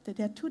 That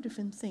there are two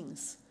different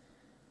things.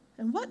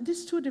 And what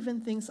these two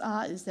different things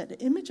are is that the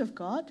image of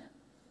God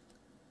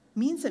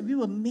means that we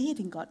were made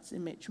in God's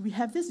image. We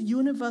have this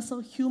universal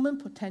human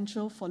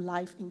potential for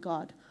life in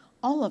God.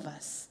 All of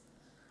us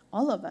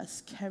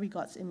carry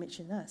God's image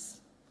in us.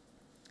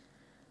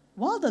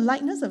 While the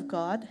likeness of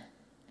God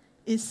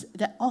is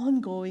the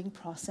ongoing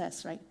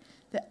process, right?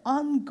 The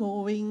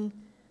ongoing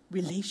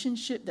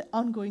relationship, the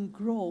ongoing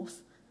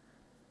growth.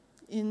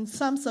 In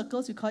some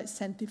circles, we call it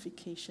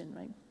sanctification,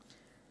 right?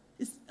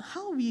 It's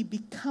how we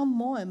become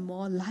more and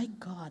more like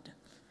God.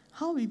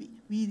 How we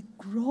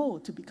grow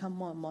to become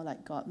more and more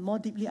like God, more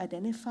deeply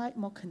identified,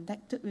 more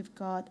connected with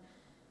God.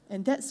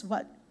 And that's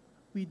what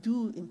we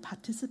do in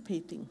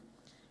participating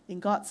in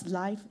God's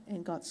life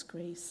and God's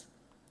grace.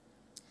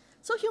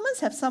 So humans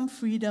have some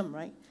freedom,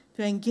 right,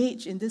 to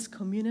engage in this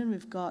communion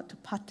with God, to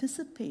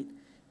participate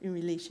in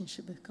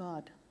relationship with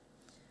God.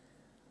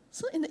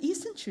 So in the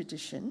Eastern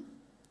tradition,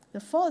 the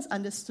fall is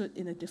understood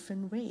in a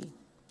different way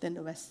than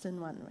the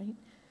Western one, right?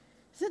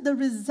 So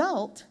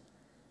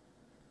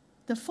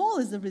the fall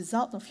is the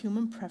result of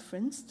human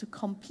preference to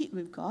compete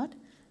with God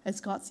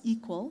as God's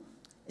equal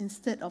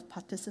instead of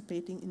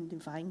participating in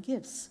divine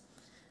gifts.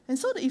 And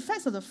so the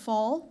effects of the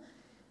fall,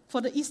 for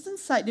the Eastern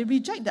side, they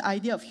reject the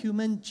idea of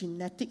human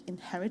genetic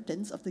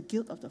inheritance of the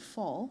guilt of the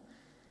fall.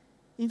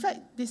 In fact,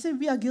 they say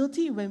we are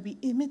guilty when we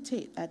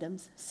imitate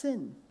Adam's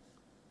sin.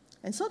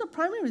 And so the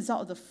primary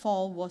result of the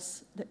fall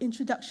was the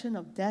introduction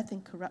of death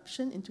and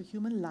corruption into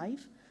human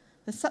life,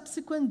 the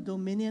subsequent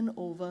dominion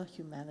over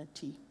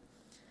humanity.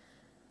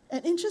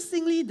 And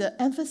interestingly, the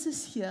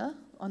emphasis here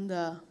on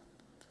the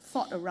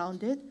thought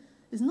around it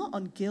is not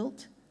on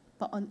guilt,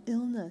 but on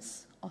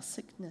illness or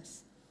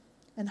sickness,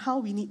 and how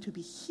we need to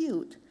be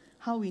healed,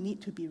 how we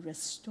need to be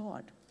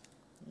restored.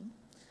 Okay?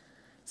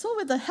 So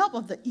with the help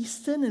of the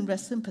Eastern and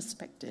Western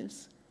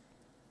perspectives,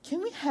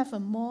 can we have a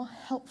more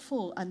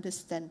helpful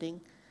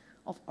understanding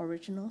of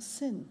original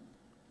sin?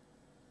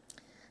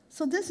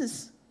 So this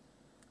is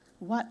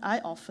what I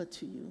offer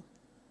to you,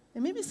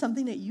 and maybe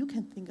something that you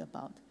can think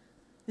about.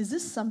 Is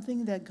this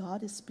something that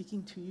God is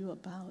speaking to you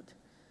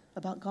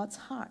about God's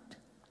heart?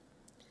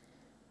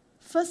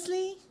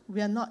 Firstly,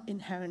 we are not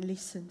inherently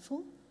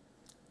sinful.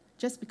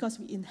 Just because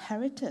we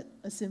inherited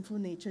a sinful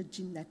nature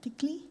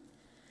genetically,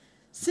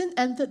 sin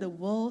entered the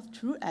world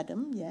through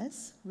Adam,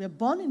 yes. We are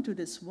born into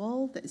this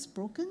world that is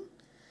broken,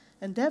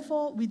 And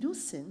therefore, we do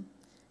sin,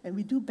 and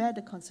we do bear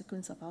the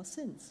consequence of our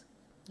sins,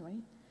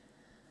 right?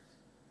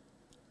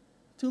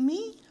 To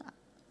me,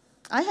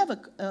 I have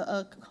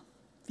a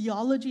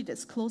theology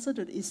that's closer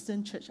to the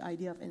Eastern Church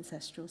idea of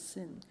ancestral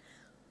sin.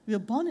 We are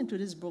born into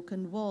this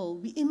broken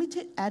world. We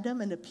imitate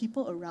Adam and the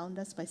people around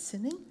us by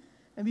sinning,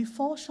 and we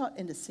fall short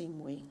in the same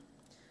way.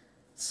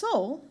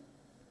 So,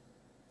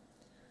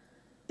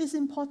 it's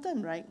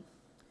important, right?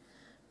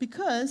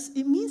 Because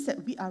it means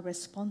that we are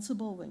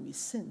responsible when we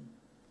sin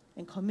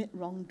and commit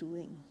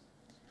wrongdoing.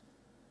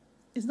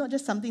 It's not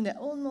just something that,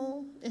 oh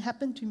no, it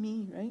happened to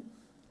me, right?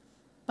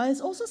 But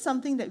it's also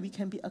something that we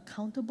can be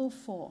accountable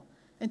for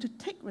and to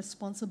take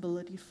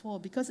responsibility for,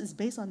 because it's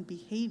based on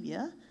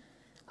behavior,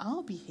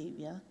 our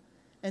behavior,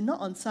 and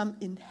not on some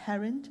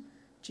inherent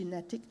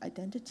genetic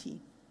identity.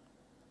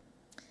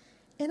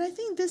 And I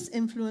think this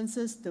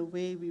influences the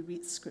way we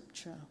read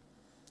Scripture.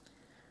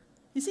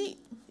 You see,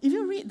 if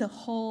you read the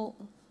whole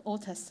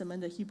Old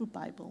Testament, the Hebrew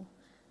Bible,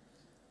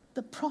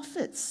 the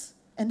prophets,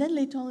 and then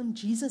later on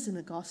Jesus in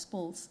the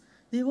Gospels,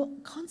 they were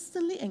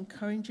constantly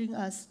encouraging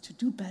us to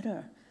do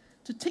better,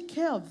 to take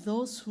care of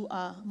those who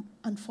are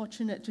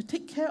unfortunate, to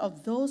take care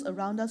of those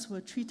around us who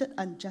are treated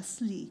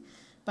unjustly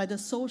by the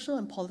social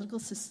and political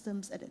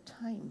systems at that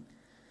time.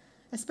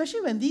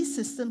 Especially when these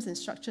systems and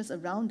structures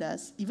around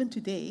us, even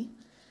today,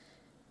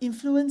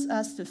 influence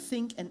us to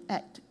think and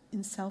act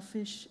in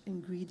selfish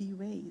and greedy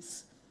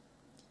ways.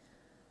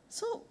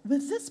 So,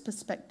 with this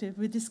perspective,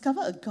 we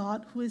discover a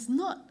God who is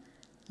not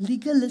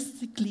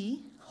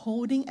legalistically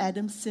holding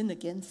Adam's sin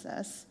against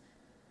us,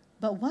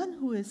 but one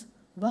who is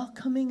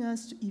welcoming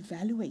us to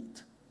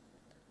evaluate,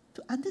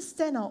 to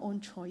understand our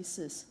own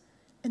choices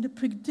and the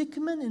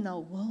predicament in our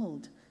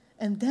world,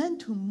 and then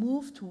to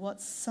move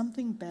towards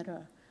something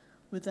better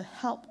with the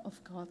help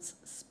of God's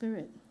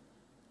Spirit.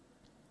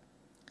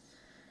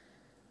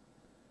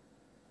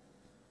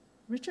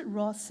 Richard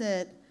Ross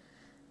said,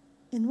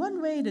 in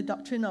one way, the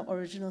doctrine of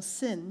original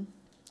sin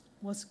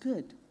was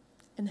good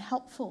and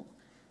helpful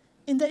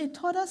in that it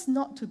taught us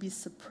not to be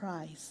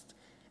surprised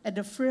at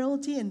the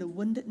frailty and the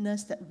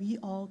woundedness that we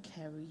all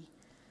carry.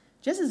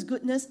 Just as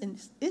goodness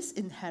is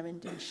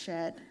inherent and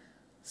shared,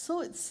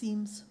 so it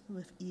seems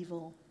with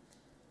evil.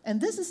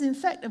 And this is in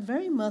fact a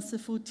very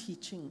merciful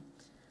teaching.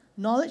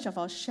 Knowledge of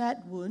our shared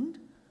wound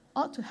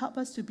ought to help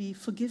us to be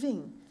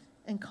forgiving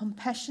and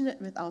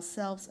compassionate with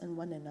ourselves and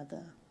one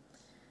another.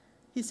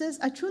 He says,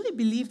 I truly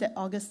believe that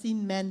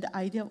Augustine meant the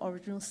idea of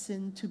original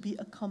sin to be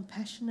a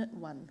compassionate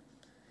one.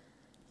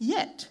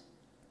 Yet,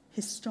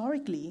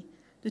 historically,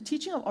 the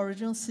teaching of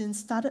original sin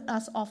started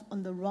us off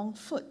on the wrong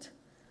foot,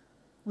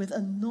 with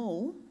a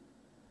no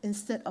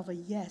instead of a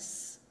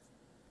yes,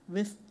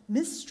 with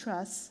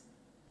mistrust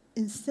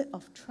instead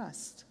of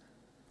trust.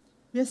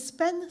 We have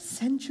spent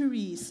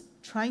centuries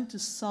trying to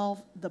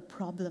solve the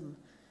problem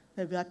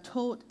that we are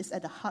told is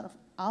at the heart of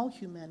our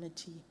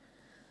humanity.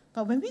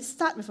 But when we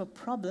start with a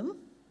problem,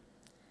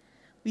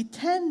 we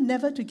tend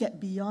never to get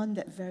beyond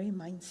that very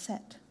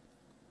mindset.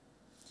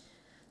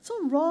 So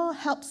Raw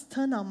helps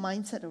turn our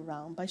mindset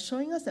around by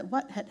showing us that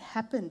what had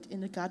happened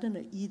in the Garden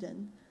of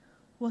Eden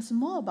was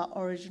more about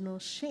original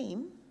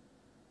shame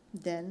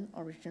than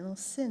original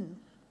sin.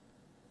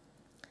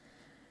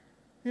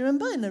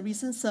 Remember in a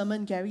recent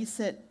sermon, Gary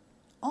said,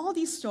 all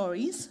these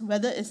stories,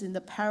 whether it's in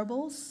the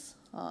parables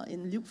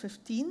in Luke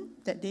 15,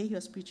 that day he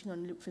was preaching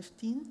on Luke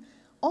 15,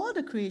 or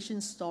the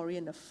creation story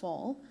and the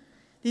fall,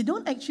 they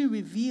don't actually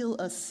reveal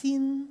a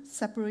sin,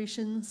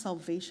 separation,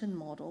 salvation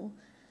model.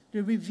 They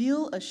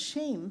reveal a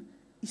shame,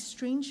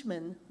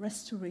 estrangement,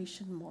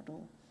 restoration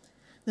model.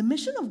 The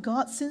mission of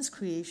God since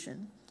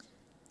creation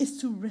is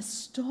to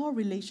restore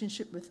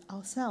relationship with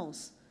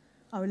ourselves,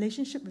 our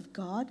relationship with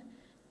God,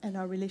 and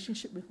our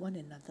relationship with one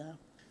another.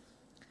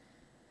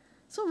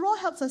 So Raw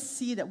helps us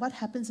see that what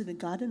happens in the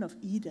Garden of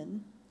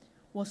Eden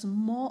was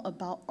more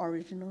about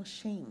original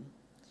shame.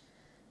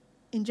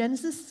 In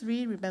Genesis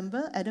 3,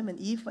 remember Adam and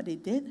Eve, what they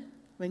did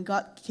when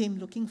God came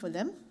looking for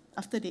them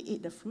after they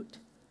ate the fruit?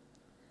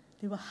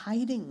 They were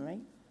hiding,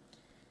 right?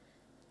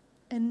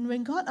 And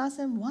when God asked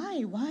them,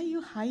 why? Why are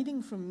you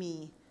hiding from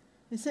me?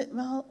 They said,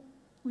 well,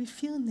 we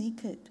feel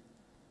naked.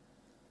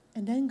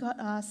 And then God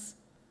asked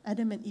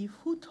Adam and Eve,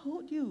 who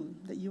told you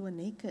that you were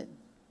naked?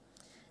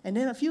 And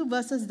then a few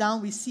verses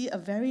down, we see a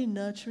very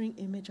nurturing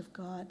image of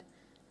God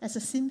as a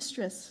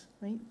seamstress,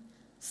 right?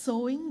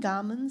 Sewing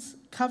garments,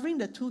 covering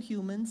the two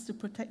humans to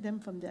protect them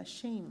from their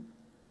shame.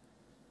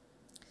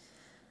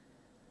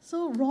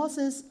 So Ross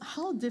says,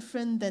 how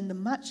different than the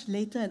much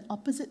later and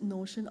opposite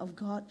notion of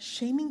God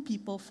shaming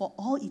people for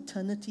all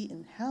eternity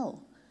in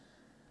hell.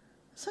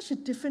 Such a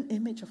different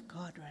image of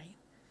God, right?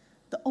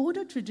 The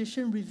older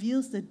tradition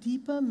reveals the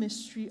deeper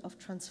mystery of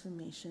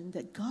transformation,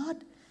 that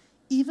God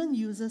even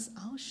uses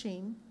our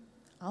shame,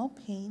 our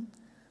pain,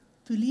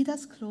 to lead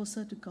us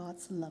closer to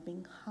God's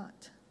loving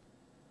heart.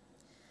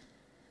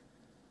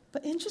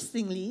 But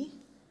interestingly,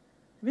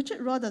 Richard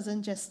Rohr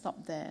doesn't just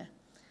stop there.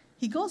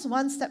 He goes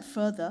one step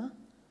further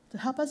to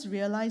help us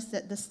realize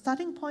that the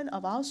starting point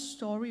of our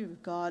story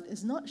with God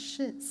is not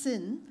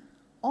sin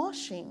or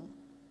shame,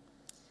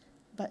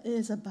 but it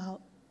is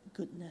about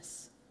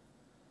goodness.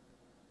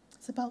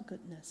 It's about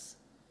goodness.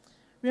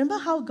 Remember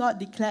how God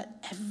declared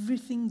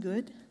everything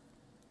good,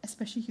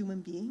 especially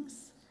human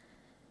beings?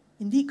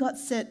 Indeed, God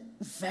said,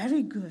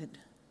 very good.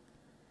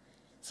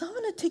 So I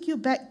want to take you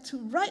back to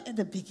right at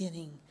the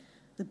beginning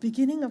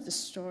of the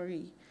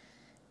story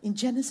in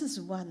Genesis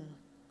 1.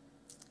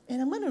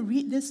 And I'm going to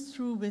read this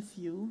through with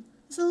you.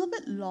 It's a little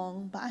bit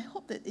long, but I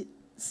hope that it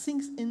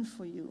sinks in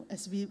for you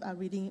as we are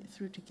reading it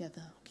through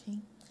together, okay?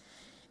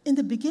 In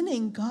the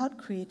beginning, God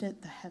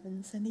created the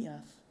heavens and the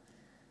earth.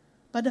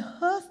 But the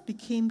earth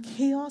became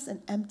chaos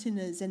and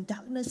emptiness, and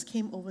darkness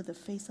came over the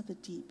face of the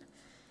deep.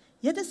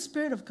 Yet the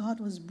Spirit of God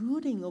was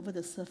brooding over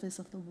the surface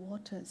of the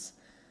waters.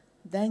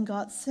 Then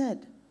God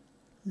said,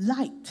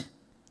 "Light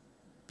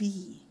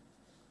be."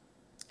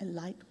 And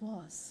light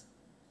was.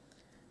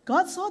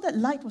 God saw that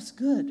light was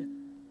good,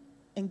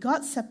 and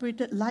God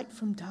separated light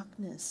from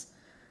darkness.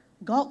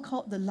 God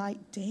called the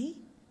light day,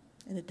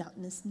 and the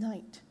darkness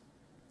night.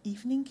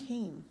 Evening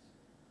came,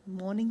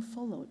 morning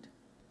followed,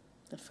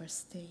 the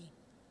first day.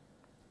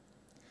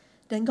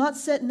 Then God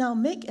said, "Now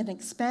make an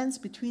expanse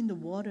between the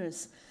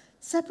waters,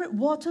 separate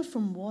water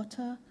from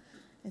water,"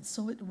 and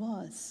so it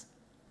was.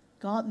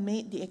 God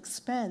made the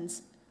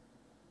expanse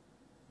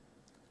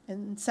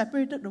and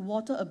separated the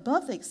water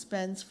above the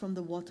expanse from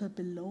the water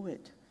below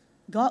it.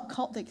 God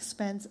called the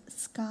expanse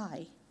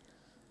sky.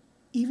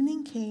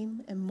 Evening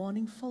came and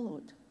morning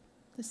followed,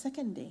 the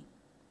second day.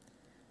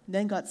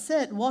 Then God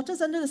said,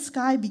 "Waters under the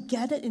sky be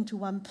gathered into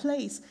one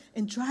place,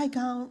 and dry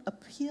ground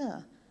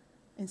appear."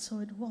 And so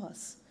it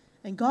was.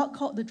 And God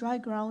called the dry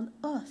ground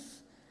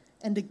earth,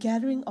 and the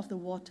gathering of the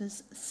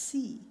waters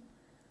sea.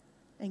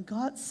 And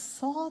God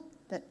saw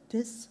that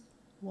this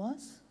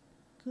was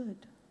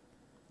good.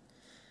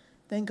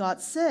 Then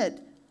God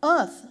said,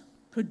 "Earth,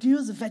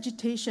 produce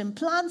vegetation,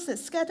 plants that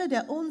scatter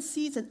their own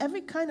seeds, and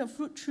every kind of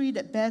fruit tree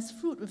that bears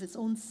fruit with its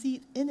own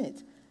seed in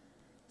it."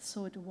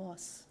 So it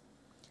was.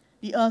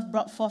 The earth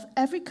brought forth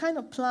every kind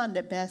of plant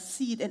that bears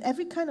seed, and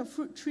every kind of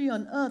fruit tree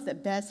on earth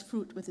that bears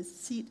fruit with its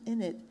seed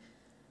in it.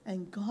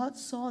 And God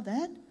saw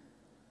that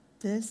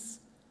this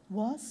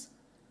was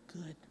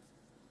good.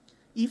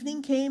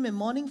 Evening came and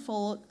morning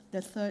followed,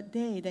 the third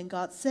day. Then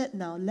God said,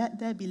 "Now let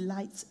there be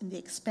lights in the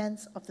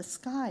expanse of the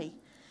sky.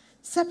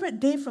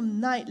 Separate day from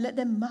night, let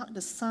them mark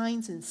the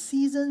signs and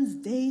seasons,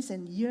 days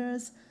and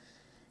years,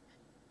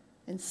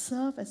 and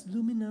serve as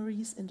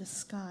luminaries in the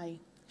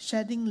sky,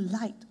 shedding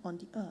light on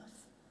the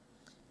earth."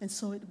 And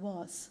so it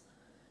was.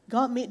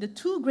 God made the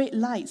two great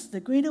lights, the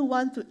greater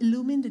one to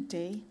illumine the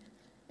day,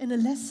 and the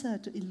lesser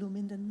to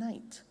illumine the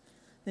night.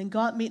 Then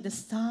God made the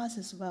stars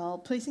as well,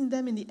 placing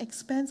them in the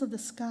expanse of the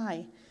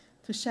sky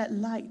to shed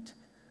light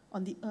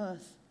on the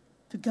earth,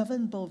 to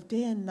govern both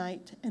day and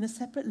night, and a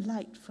separate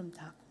light from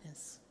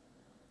darkness.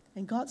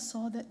 And God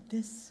saw that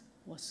this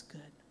was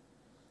good.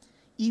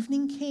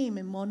 Evening came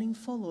and morning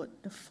followed,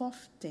 the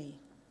fourth day.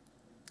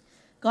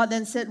 God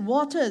then said,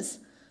 "Waters,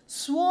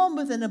 swarm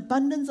with an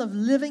abundance of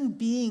living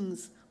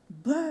beings,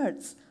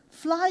 birds,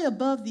 fly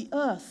above the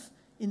earth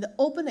in the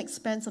open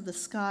expanse of the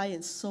sky,"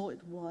 and so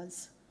it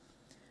was.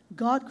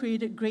 God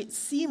created great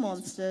sea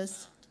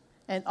monsters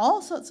and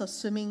all sorts of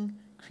swimming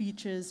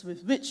creatures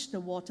with which the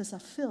waters are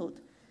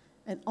filled,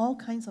 and all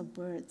kinds of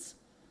birds.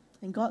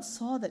 And God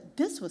saw that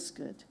this was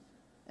good,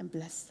 and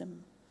blessed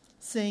them,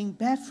 saying,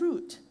 "Bear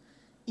fruit,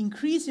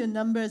 increase your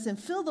numbers, and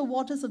fill the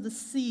waters of the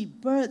sea.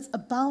 Birds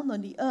abound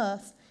on the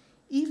earth."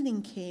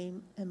 Evening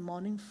came, and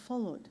morning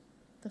followed,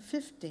 the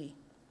fifth day.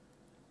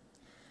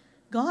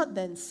 God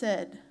then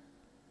said,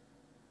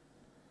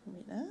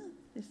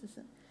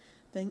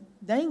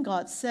 Then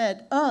God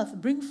said, "Earth,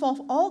 bring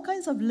forth all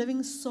kinds of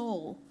living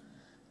soul,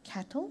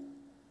 cattle,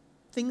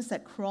 things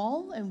that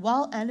crawl, and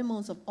wild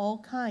animals of all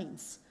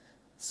kinds."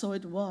 So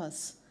it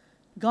was.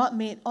 God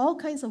made all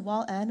kinds of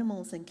wild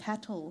animals and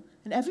cattle,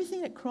 and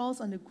everything that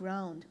crawls on the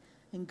ground.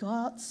 And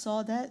God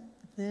saw that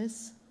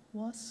this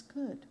was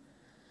good.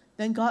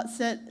 Then God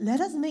said, "Let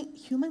us make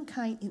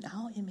humankind in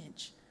our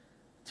image,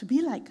 to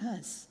be like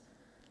us.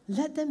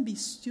 Let them be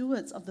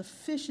stewards of the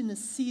fish in the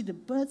sea, the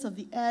birds of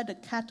the air, the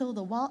cattle,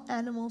 the wild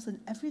animals,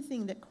 and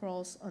everything that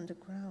crawls on the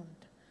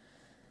ground."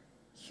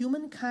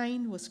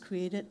 Humankind was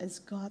created as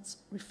God's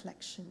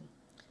reflection.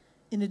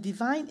 In the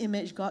divine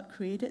image, God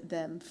created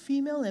them.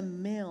 Female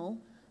and male,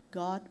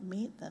 God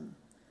made them.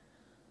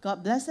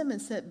 God blessed them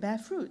and said, "Bear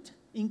fruit,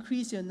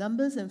 increase your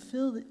numbers, and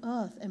fill the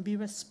earth, and be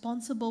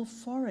responsible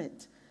for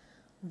it.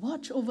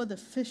 Watch over the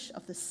fish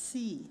of the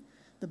sea,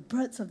 the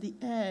birds of the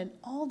air, and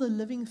all the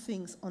living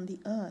things on the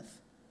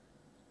earth."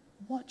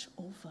 Watch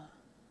over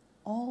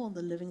all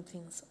the living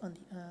things on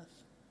the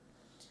earth.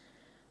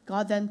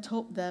 God then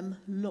told them,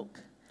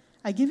 "Look,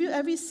 I give you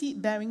every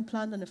seed-bearing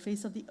plant on the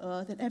face of the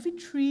earth, and every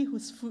tree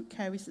whose fruit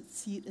carries its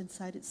seed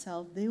inside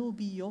itself. They will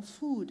be your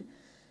food.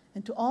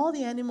 And to all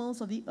the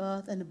animals of the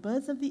earth, and the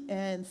birds of the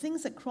air, and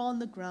things that crawl on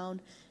the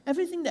ground,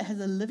 everything that has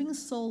a living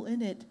soul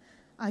in it,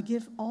 I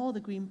give all the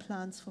green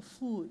plants for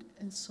food."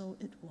 And so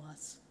it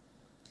was.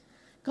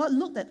 God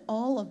looked at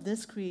all of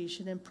this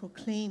creation and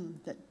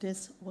proclaimed that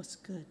this was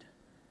good.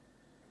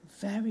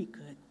 Very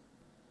good.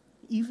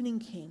 Evening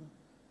came,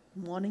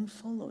 morning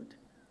followed,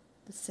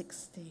 the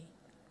sixth day.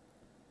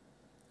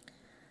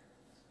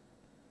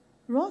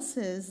 Ross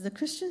says the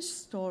Christian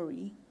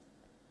story,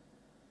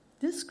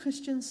 this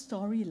Christian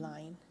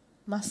storyline,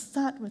 must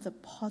start with a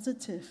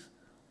positive,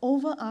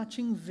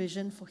 overarching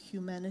vision for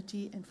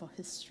humanity and for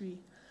history,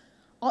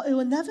 or it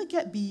will never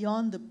get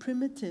beyond the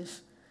primitive,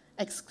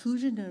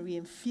 exclusionary,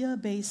 and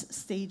fear-based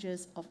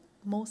stages of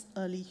most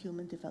early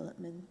human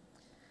development.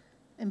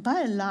 And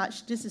by and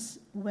large, this is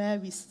where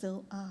we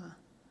still are.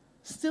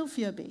 Still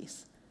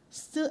fear-based,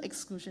 still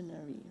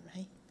exclusionary,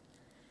 right?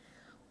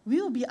 We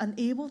will be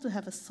unable to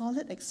have a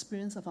solid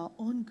experience of our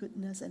own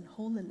goodness and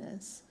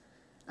holiness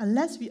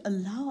unless we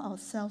allow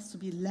ourselves to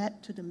be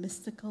led to the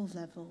mystical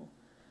level.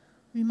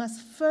 We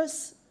must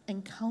first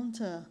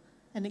encounter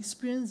and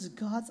experience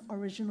God's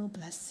original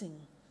blessing,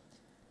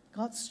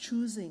 God's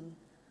choosing,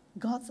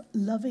 God's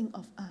loving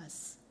of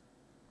us.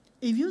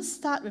 If you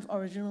start with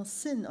original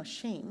sin or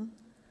shame,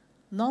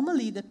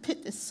 normally the pit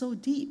is so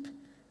deep,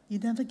 you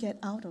never get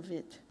out of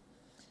it.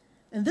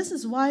 And this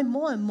is why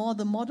more and more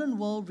the modern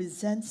world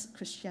resents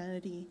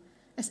Christianity,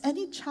 as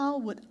any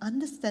child would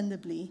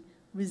understandably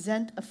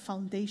resent a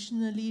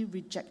foundationally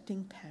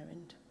rejecting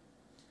parent.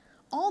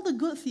 All the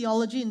good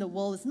theology in the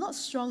world is not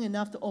strong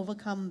enough to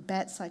overcome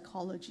bad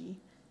psychology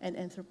and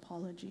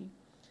anthropology.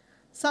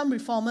 Some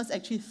reformers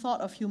actually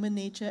thought of human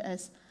nature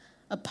as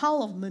a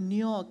pile of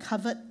manure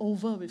covered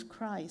over with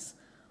Christ,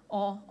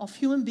 or of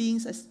human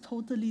beings as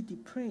totally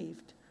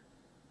depraved.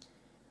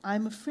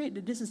 I'm afraid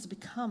that this has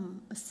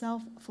become a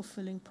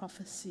self-fulfilling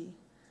prophecy.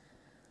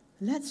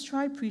 Let's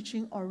try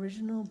preaching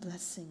original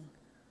blessing,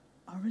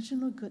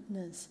 original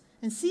goodness,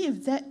 and see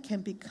if that can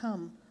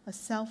become a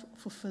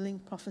self-fulfilling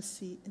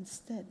prophecy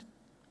instead.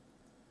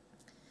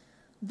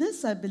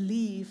 This, I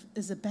believe,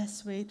 is the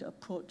best way to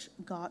approach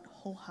God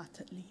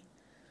wholeheartedly,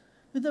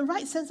 with the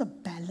right sense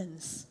of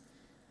balance,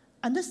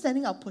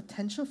 understanding our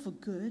potential for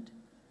good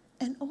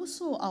and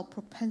also our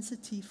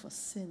propensity for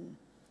sin.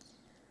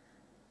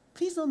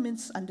 Please don't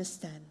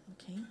misunderstand,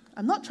 okay?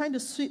 I'm not trying to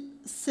sweep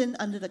sin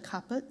under the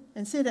carpet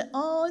and say that,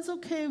 oh, it's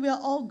okay, we are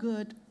all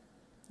good,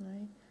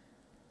 right?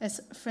 As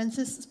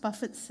Francis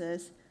Buffett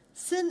says,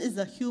 sin is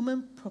a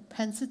human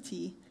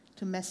propensity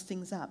to mess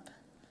things up.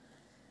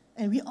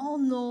 And we all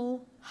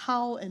know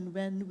how and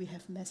when we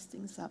have messed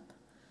things up,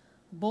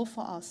 both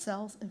for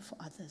ourselves and for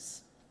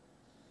others.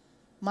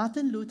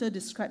 Martin Luther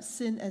describes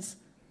sin as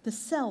the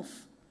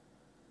self,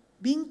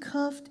 being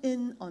curved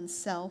in on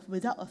self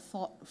without a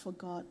thought for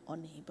God or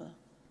neighbor.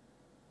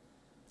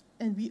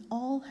 And we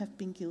all have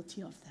been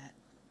guilty of that.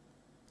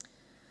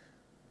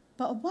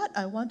 But what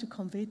I want to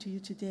convey to you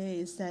today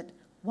is that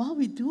while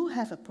we do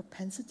have a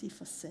propensity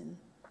for sin,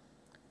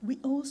 we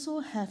also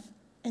have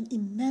an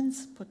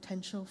immense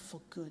potential for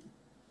good.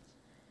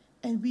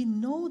 And we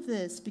know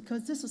this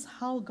because this is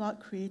how God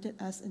created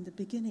us in the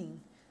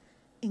beginning,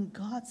 in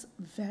God's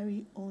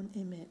very own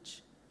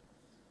image.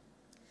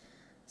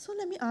 So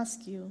let me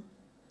ask you,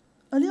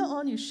 earlier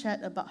on you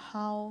shared about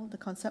how the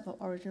concept of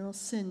original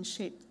sin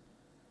shaped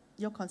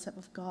your concept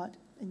of God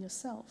and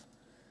yourself.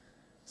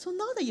 So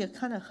now that you've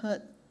kind of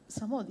heard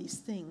some of these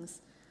things,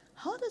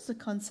 how does the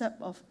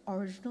concept of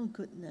original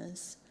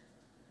goodness,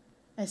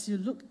 as you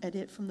look at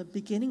it from the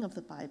beginning of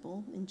the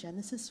Bible in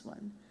Genesis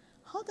 1,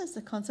 how does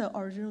the concept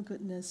of original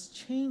goodness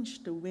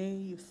change the way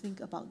you think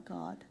about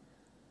God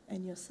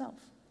and yourself?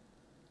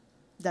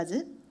 Does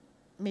it?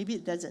 Maybe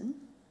it doesn't,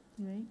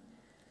 right?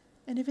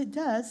 And if it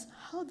does,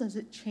 how does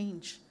it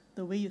change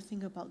the way you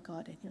think about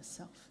God and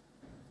yourself?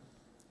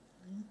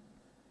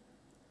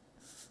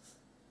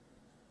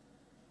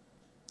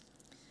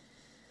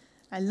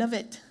 I love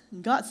it.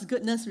 God's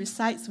goodness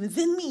resides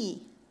within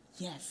me.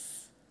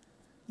 Yes,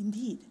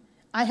 indeed.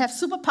 I have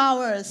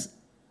superpowers.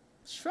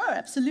 Sure,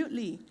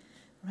 absolutely.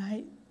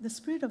 Right? The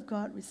Spirit of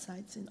God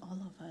resides in all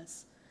of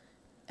us.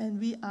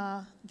 And we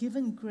are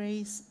given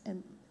grace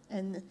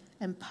and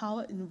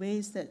empowered in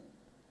ways that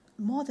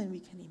more than we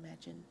can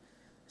imagine.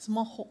 It's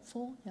more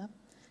hopeful, yeah.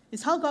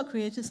 It's how God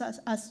created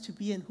us to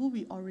be and who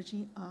we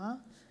originally are.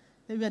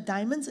 That we are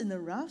diamonds in the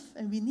rough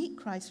and we need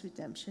Christ's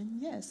redemption.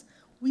 Yes,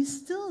 we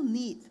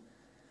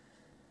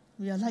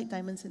are like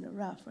diamonds in the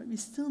rough, right? We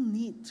still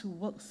need to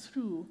work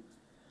through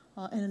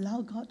and allow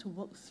God to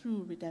work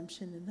through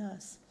redemption in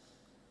us.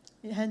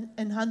 It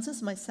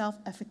enhances my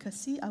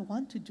self-efficacy. I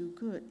want to do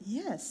good.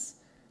 Yes,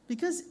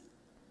 because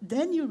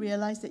then you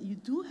realize that you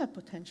do have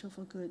potential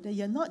for good, that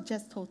you're not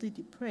just totally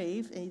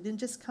depraved and you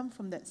didn't just come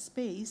from that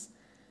space,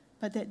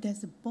 but that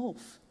there's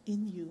both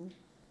in you.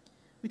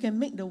 We can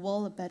make the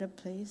world a better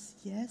place,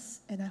 yes,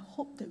 and I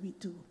hope that we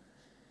do.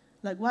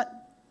 Like what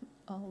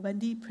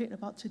Wendy prayed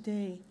about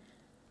today,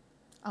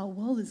 our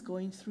world is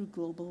going through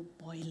global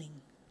boiling.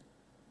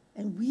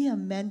 And we are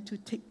meant to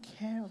take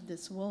care of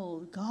this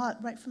world. God,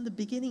 right from the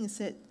beginning,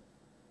 said,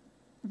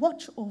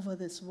 watch over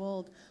this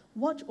world,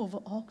 watch over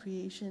all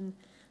creation.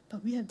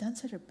 But we have done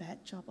such a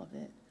bad job of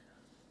it.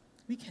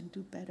 We can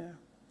do better.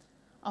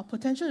 Our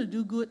potential to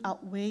do good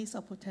outweighs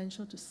our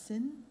potential to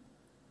sin.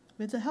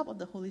 With the help of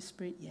the Holy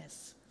Spirit,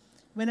 yes.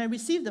 When I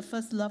received the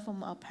first love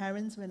from our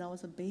parents when I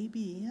was a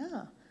baby,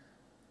 yeah,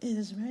 it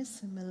is very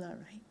similar,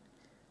 right?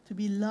 To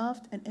be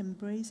loved and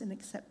embraced and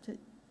accepted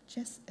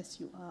just as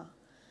you are.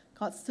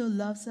 God still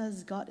loves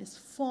us. God is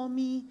for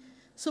me.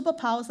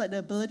 Superpowers like the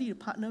ability to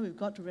partner with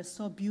God to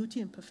restore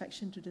beauty and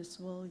perfection to this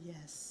world,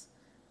 yes.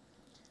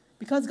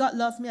 Because God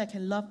loves me, I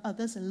can love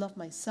others and love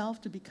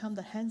myself to become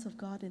the hands of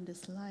God in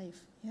this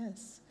life,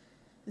 yes.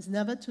 It's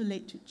never too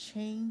late to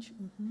change.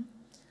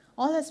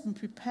 All has been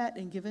prepared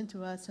and given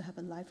to us to have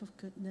a life of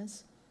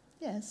goodness,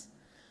 yes.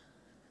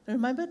 A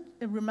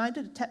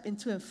reminder to tap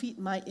into and feed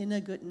my inner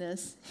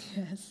goodness,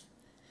 yes.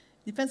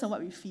 Depends on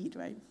what we feed,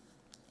 right?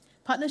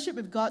 Partnership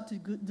with God to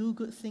do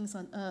good things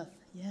on earth,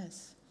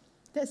 yes.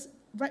 That's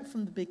right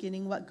from the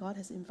beginning what God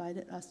has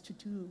invited us to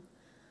do.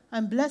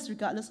 I'm blessed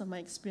regardless of my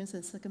experience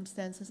and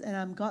circumstances, and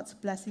I'm God's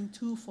blessing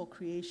too for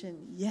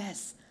creation.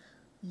 Yes,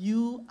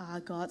 you are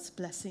God's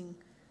blessing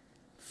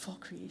for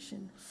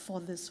creation, for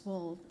this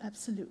world,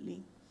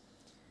 absolutely.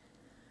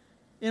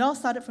 It all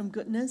started from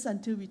goodness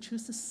until we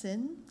choose to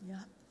sin.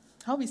 Yeah.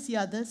 How we see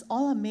others,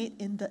 all are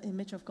made in the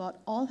image of God.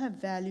 All have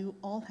value,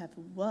 all have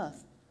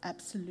worth,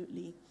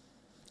 absolutely.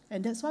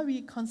 And that's why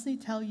we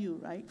constantly tell you,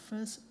 right?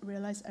 First,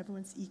 realize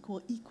everyone's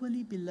equal,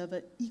 equally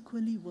beloved,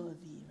 equally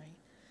worthy, right?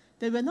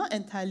 That we're not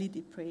entirely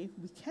depraved.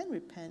 We can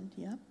repent,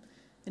 yeah?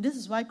 And this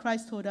is why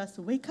Christ told us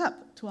to wake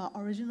up to our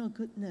original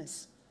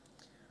goodness.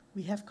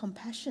 We have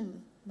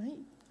compassion, right?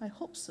 I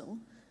hope so.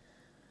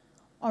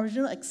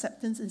 Original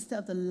acceptance instead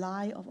of the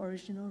lie of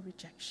original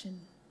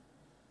rejection.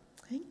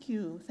 Thank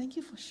you. Thank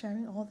you for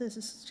sharing all this.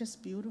 This is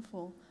just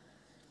beautiful.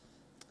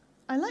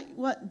 I like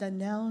what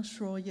Danielle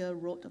Schroyer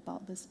wrote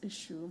about this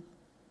issue.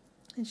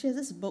 And she has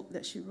this book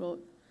that she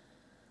wrote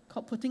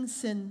called Putting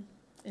Sin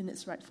in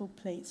Its Rightful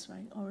Place,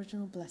 right?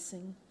 Original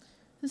Blessing.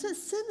 She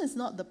says sin is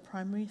not the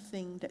primary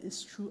thing that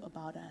is true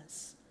about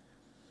us.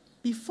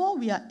 Before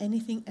we are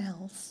anything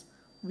else,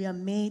 we are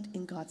made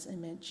in God's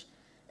image.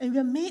 And we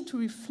are made to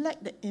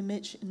reflect the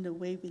image in the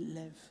way we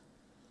live.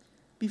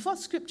 Before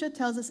Scripture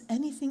tells us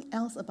anything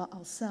else about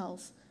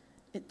ourselves,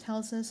 it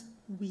tells us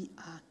we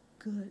are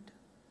good.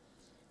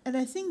 And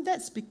I think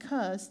that's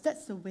because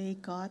that's the way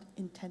God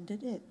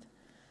intended it.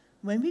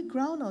 When we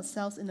ground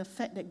ourselves in the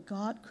fact that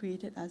God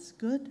created us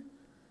good,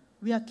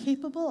 we are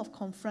capable of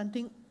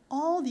confronting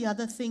all the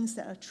other things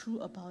that are true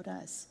about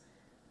us,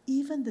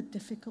 even the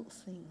difficult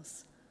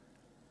things.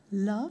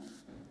 Love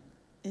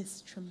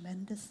is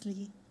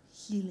tremendously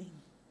healing.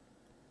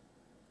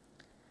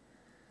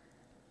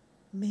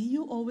 May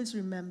you always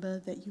remember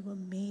that you were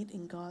made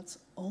in God's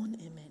own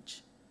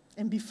image.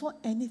 And before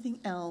anything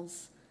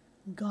else,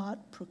 God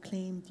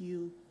proclaimed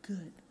you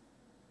good.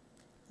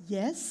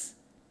 Yes,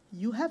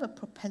 you have a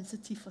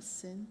propensity for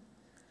sin,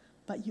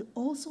 but you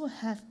also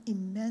have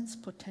immense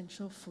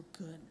potential for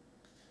good.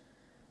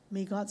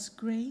 May God's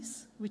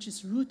grace, which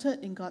is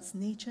rooted in God's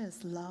nature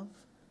as love,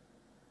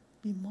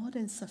 be more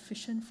than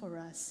sufficient for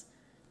us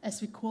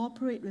as we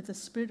cooperate with the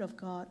Spirit of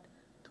God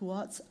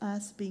towards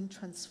us being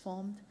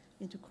transformed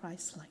into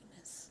Christ's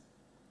likeness.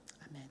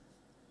 Amen.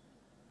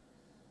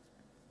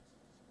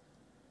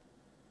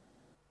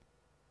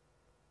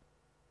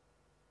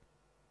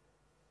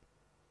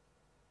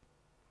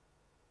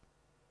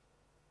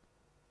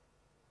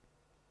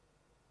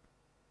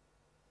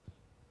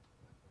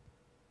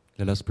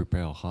 Let us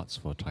prepare our hearts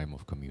for a time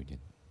of communion.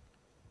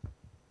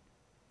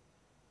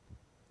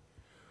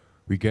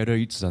 We gather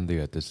each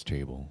Sunday at this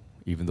table,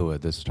 even though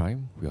at this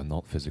time we are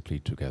not physically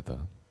together.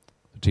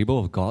 The table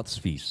of God's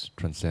feast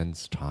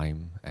transcends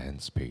time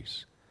and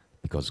space,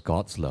 because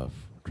God's love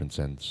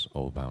transcends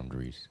all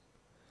boundaries.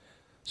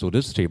 So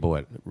this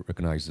table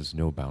recognizes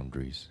no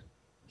boundaries.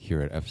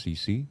 Here at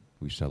FCC,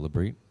 we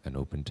celebrate an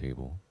open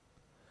table.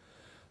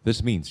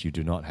 This means you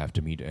do not have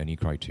to meet any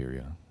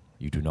criteria.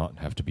 You do not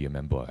have to be a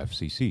member of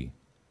FCC.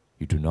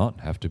 You do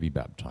not have to be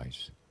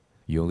baptized.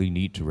 You only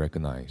need to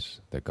recognize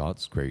that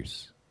God's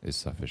grace is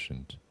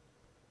sufficient.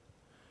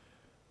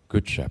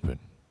 Good Shepherd,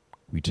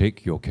 we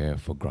take your care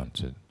for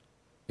granted.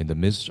 In the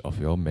midst of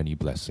your many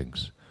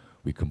blessings,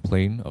 we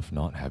complain of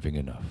not having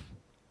enough.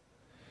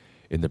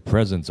 In the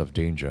presence of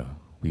danger,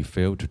 we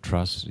fail to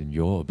trust in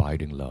your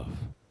abiding love.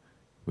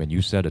 When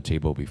you set a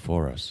table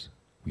before us,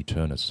 we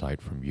turn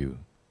aside from you.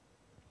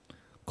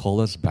 Call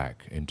us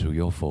back into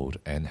your fold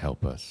and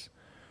help us.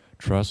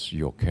 Trust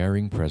your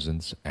caring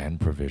presence and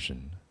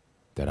provision,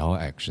 that our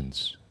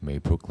actions may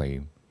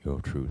proclaim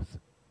your truth.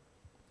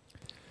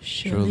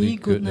 Surely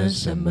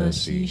goodness and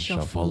mercy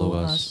shall follow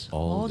us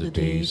all the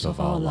days of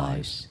our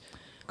lives.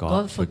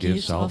 God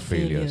forgives our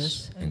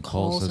failures and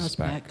calls us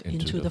back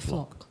into the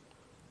flock.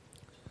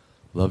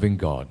 Loving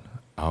God,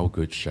 our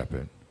good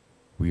shepherd,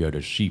 we are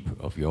the sheep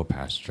of your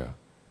pasture.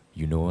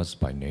 You know us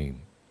by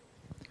name.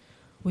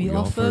 We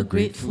offer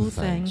grateful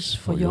thanks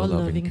for your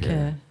loving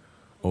care.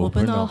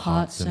 Open our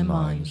hearts and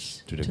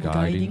minds to the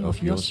guiding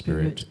of your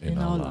Spirit in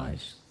our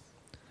lives.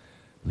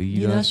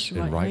 Lead us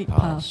in right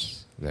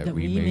paths, that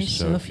we may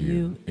serve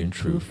you in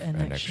truth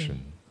and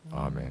action.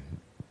 Amen.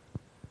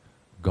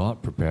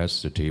 God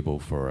prepares the table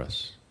for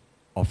us,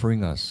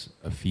 offering us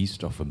a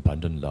feast of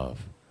abundant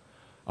love.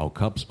 Our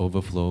cups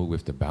overflow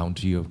with the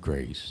bounty of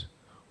grace,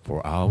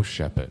 for our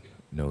shepherd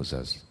knows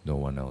us no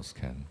one else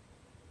can.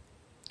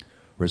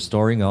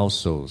 Restoring our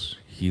souls,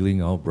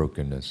 healing our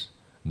brokenness,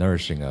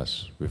 nourishing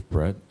us with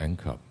bread and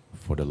cup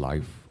for the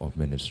life of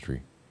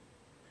ministry.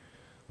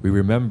 We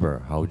remember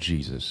how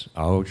Jesus,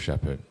 our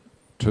shepherd,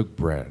 took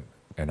bread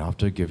and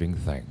after giving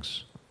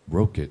thanks,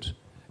 broke it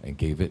and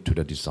gave it to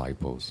the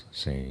disciples,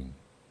 saying,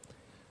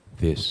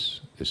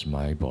 "This is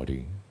my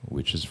body,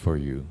 which is for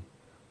you.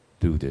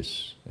 Do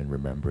this in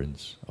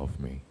remembrance of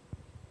me."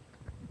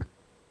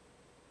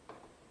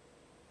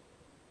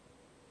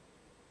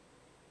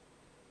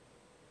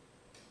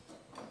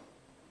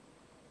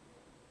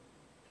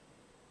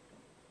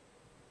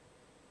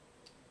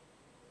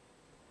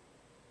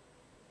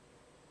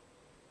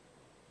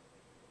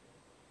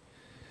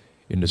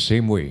 In the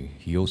same way,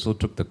 he also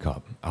took the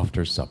cup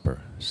after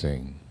supper,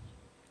 saying,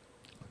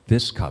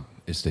 "This cup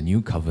is the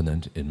new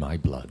covenant in my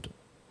blood.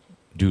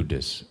 Do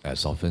this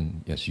as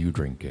often as you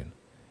drink it,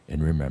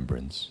 in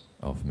remembrance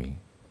of me."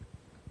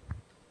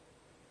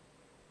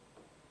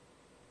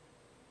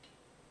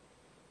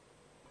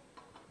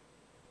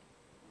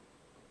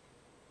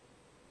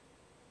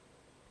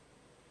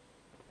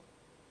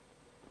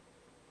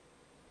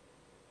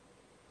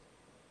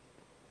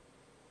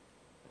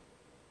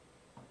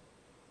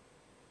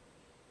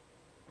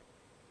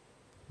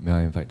 May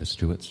I invite the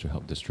stewards to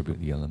help distribute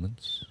the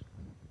elements?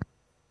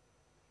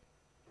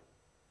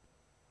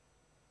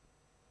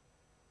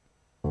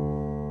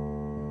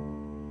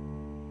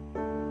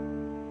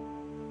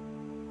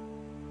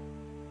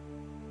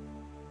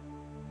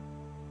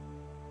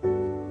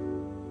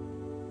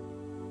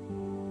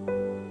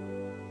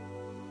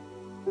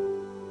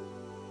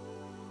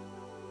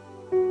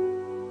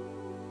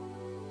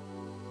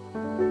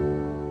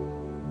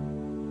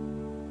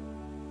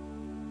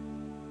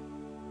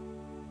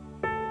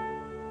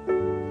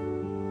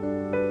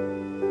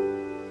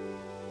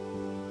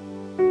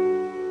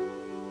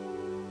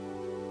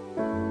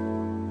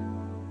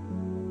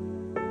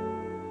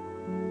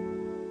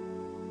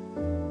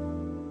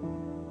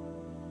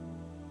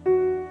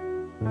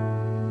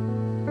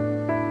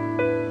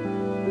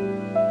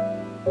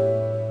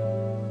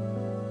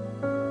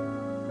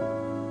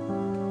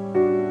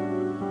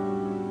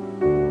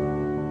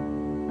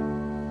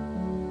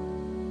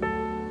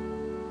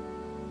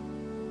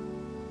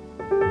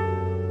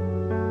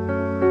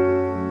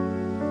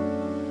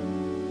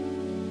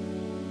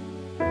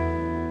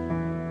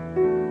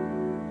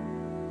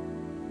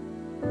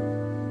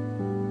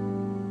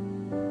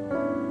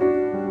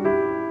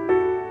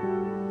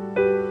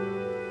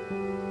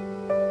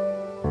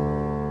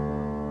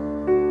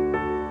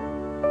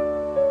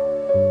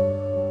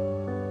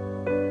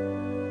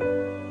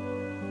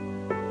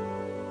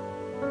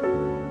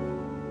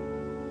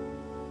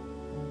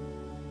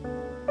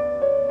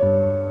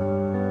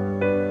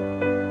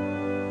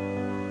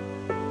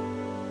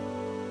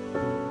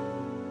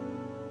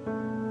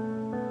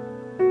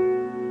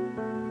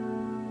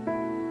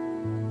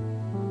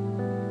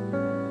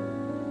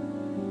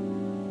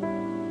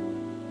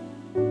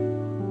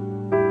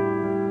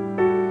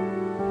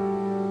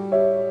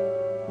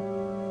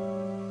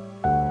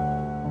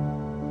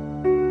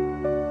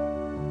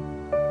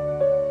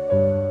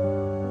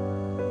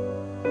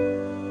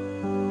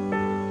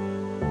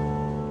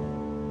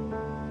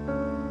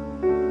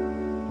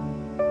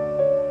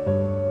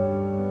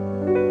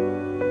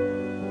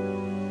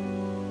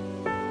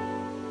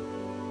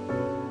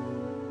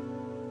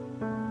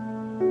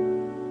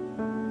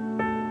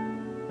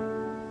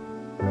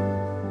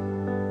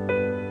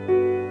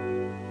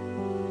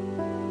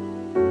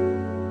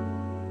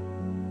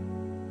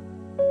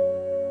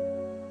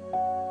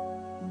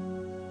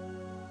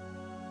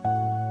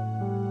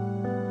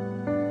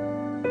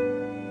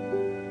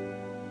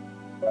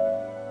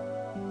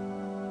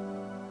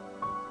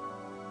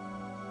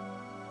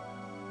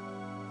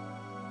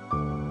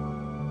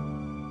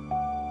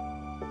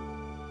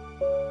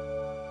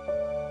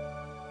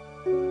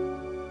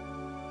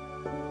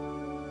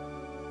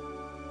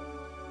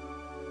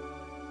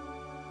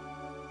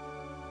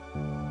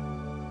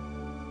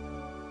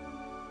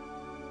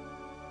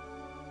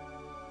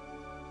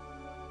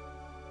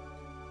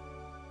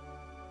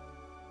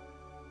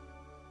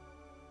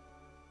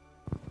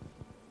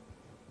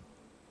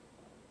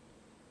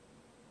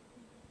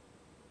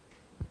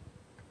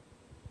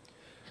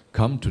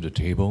 Come to the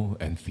table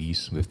and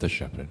feast with the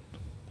shepherd.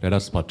 Let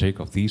us partake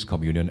of these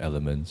communion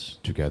elements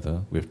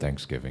together with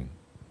thanksgiving.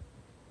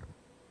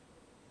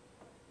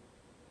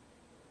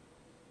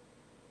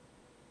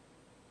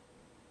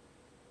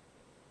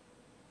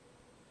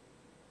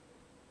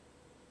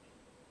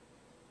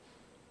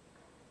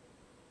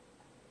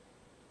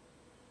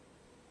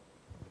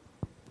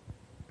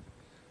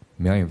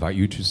 May I invite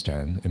you to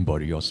stand in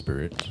body or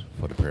spirit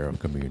for the prayer of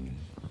communion.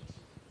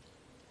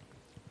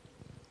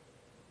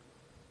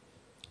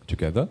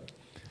 Together,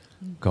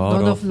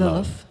 God of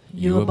love,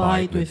 you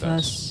abide with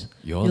us.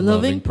 Your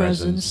loving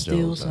presence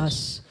fills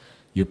us.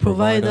 You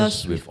provide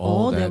us with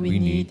all that we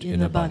need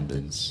in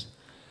abundance.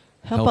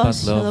 Help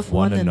us love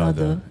one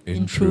another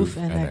in truth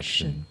and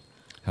action.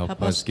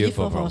 Help us give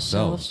of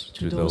ourselves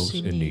to those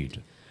in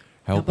need.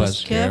 Help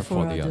us care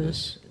for the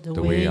others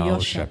the way our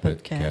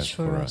shepherd cares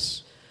for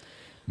us.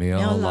 May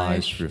our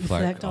lives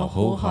reflect our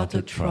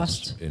wholehearted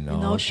trust in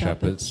our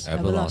shepherd's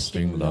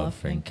everlasting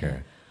love and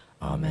care.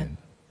 Amen.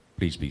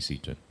 Please be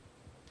seated.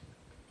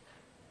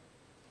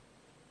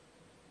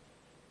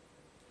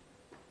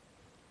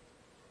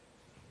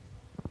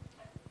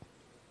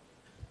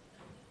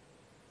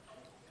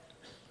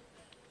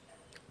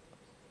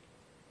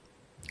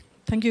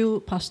 Thank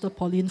you, Pastor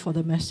Pauline, for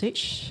the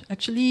message.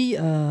 Actually,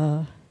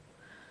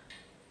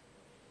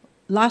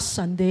 last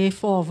Sunday,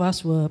 4 of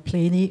us were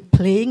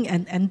playing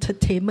an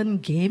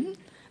entertainment game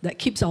that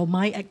keeps our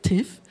mind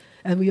active.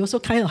 And we also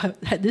kind of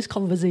had this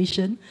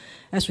conversation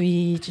as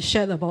we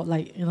shared about,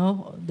 like, you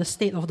know, the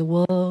state of the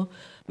world,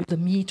 with the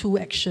Me Too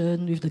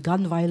action, with the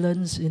gun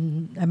violence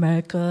in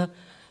America,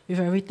 with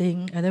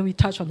everything. And then we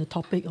touched on the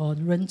topic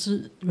on 人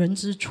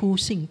之初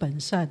性本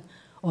善,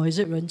 or is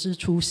it 人之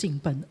初性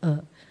本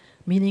恶?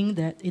 Meaning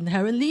that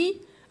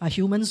inherently, are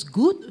humans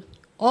good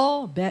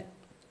or bad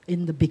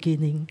in the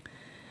beginning?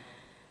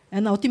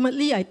 And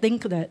ultimately, I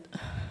think that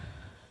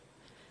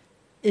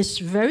it's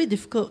very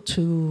difficult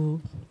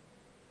to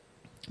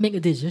make a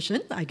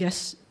decision. I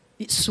guess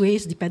it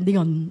sways depending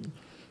on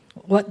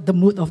what the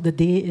mood of the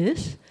day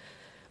is.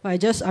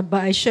 But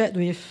I shared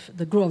with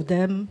the group of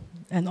them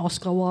an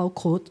Oscar Wilde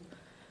quote,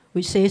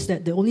 which says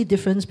that the only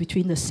difference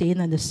between the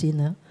saint and the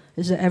sinner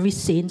is that every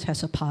saint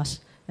has a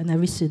past and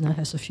every sinner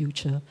has a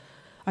future.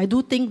 I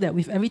do think that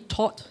with every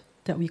thought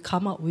that we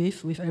come up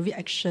with every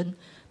action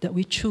that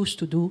we choose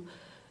to do,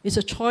 it's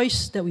a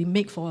choice that we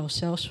make for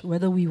ourselves,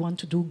 whether we want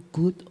to do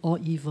good or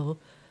evil.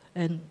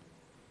 And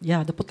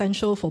yeah, the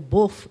potential for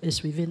both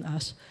is within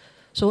us.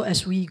 So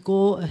as we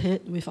go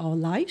ahead with our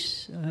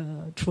lives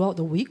throughout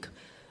the week,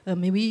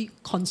 may we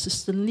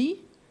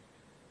consistently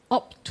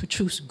opt to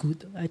choose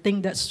good. I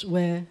think that's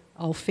where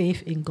our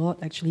faith in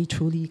God actually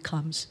truly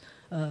comes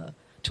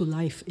to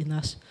life in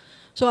us.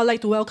 So I'd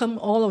like to welcome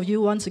all of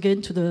you once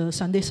again to the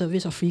Sunday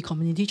service of Free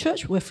Community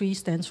Church, where Free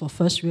stands for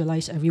First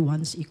Realize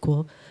Everyone's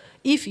Equal.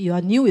 If you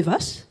are new with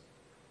us,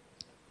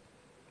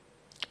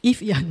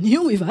 if you are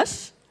new with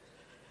us,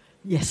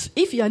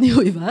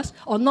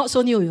 or not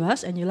so new with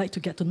us, and you'd like to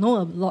get to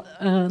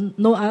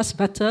know us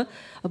better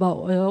about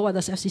what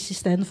does FCC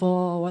stand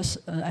for, what's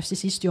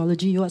FCC's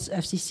theology, what's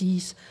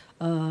FCC's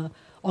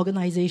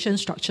organization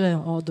structure,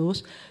 and all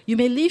those, you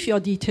may leave your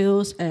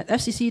details at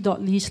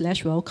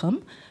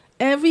fcc.ly/welcome.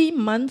 Every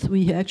month,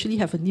 we actually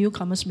have a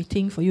newcomers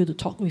meeting for you to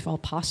talk with our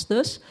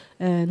pastors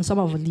and some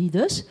of our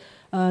leaders.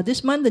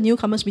 This month, the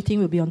newcomers meeting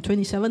will be on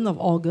 27th of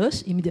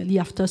August, immediately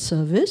after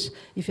service.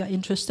 If you're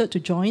interested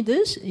to join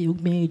this, you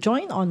may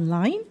join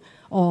online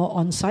or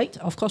on site.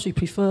 Of course, we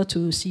prefer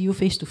to see you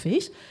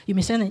face-to-face. You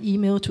may send an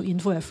email to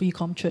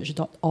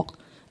info@freecomchurch.org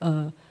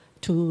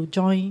to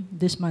join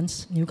this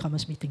month's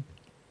newcomers meeting.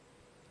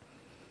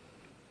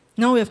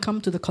 Now we have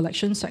come to the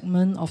collection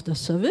segment of the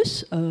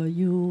service.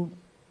 You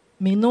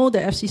may know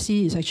that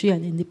FCC is actually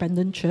an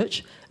independent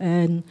church,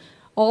 and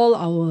all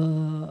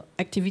our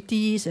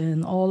activities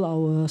and all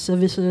our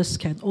services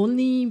can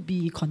only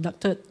be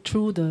conducted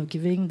through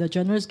the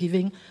generous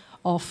giving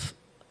of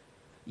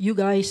you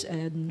guys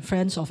and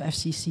friends of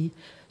FCC.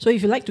 So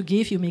if you like to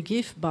give, you may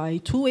give by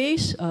 2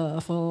 ways.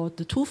 For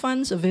the 2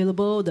 funds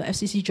available, the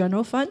FCC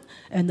General Fund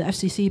and the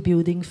FCC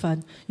Building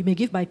Fund. You may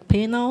give by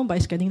PayNow by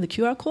scanning the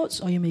QR codes,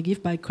 or you may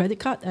give by credit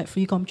card at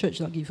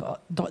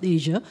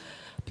freecomchurch.give.asia.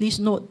 Please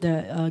note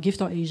that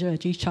Give.asia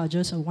actually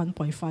charges a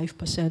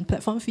 1.5%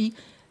 platform fee,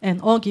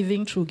 and all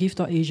giving through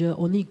Give.asia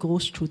only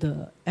goes through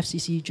the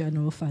FCC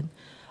General Fund.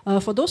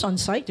 For those on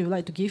site, if you would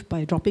like to give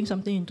by dropping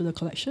something into the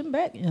collection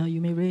bag,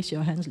 you may raise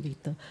your hands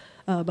later.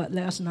 But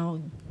let us now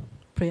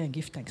pray and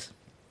give thanks.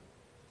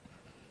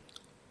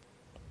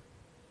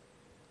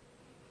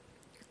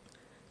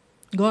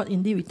 God,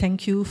 indeed, we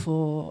thank you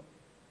for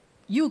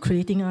you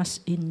creating us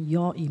in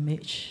your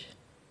image.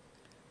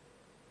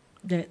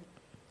 That,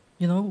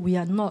 you know, we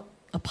are not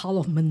a pile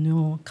of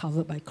manure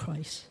covered by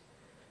Christ,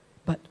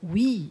 but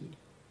we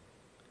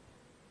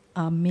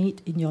are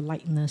made in your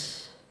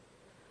likeness.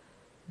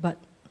 But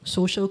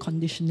social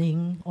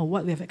conditioning or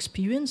what we have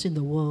experienced in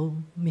the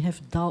world may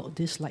have dulled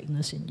this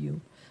likeness in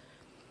you.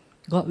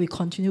 God, we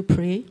continue to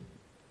pray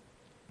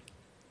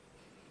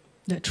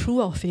that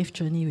through our faith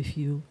journey with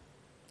you,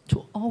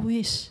 to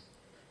always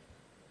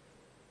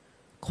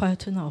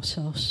quieten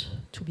ourselves,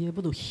 to be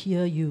able to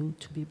hear you,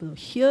 to be able to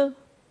hear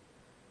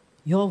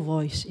your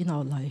voice in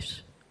our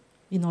lives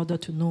in order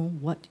to know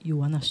what you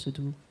want us to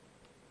do.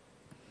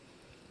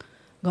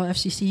 God,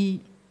 FCC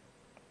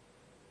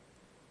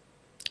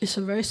is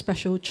a very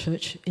special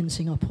church in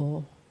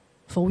Singapore,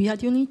 for we are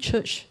the only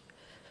church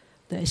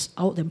that is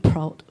out and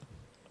proud,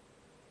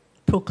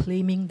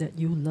 proclaiming that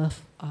you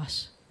love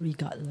us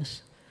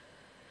regardless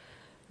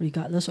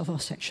of our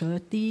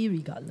sexuality,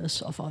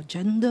 regardless of our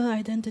gender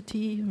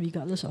identity,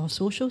 regardless of our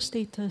social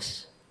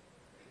status.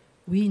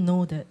 We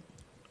know that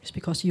it's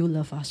because you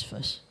love us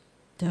first.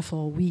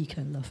 Therefore, we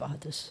can love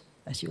others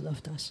as you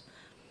loved us.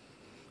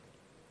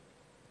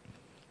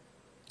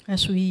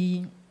 As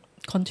we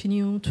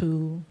continue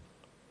to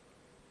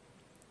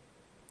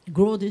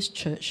grow this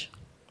church,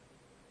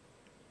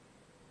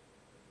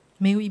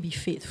 may we be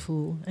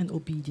faithful and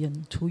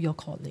obedient to your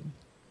calling,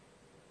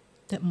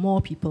 that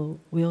more people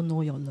will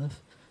know your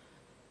love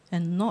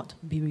and not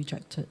be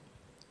rejected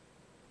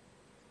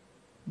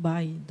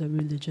by the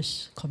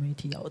religious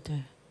community out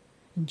there.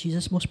 In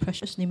Jesus' most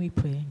precious name we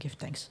pray and give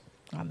thanks.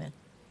 Amen.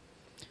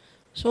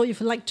 So if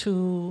you'd like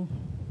to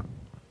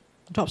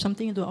drop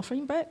something into the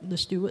offering bag, the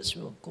stewards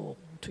will go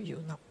to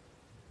you now.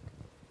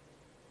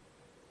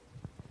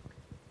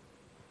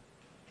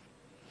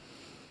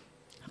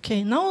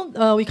 Okay,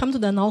 now we come to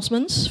the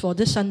announcements for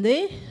this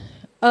Sunday.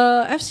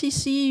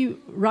 FCC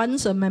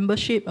runs a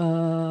membership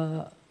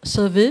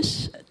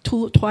service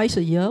twice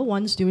a year,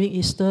 once during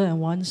Easter and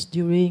once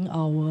during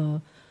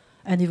our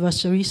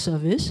anniversary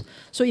service.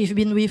 So if you've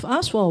been with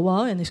us for a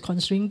while and is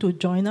considering to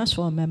join us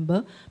for a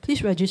member,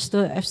 please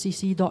register at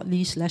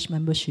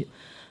fcc.ly/membership.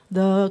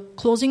 The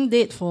closing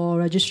date for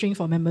registering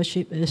for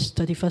membership is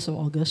 31st of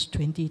August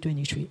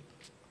 2023.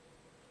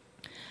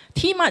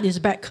 TMAT is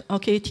back.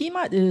 Okay,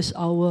 TMAT is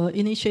our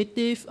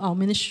initiative, our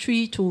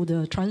ministry to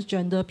the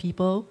transgender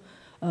people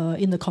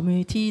in the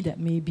community that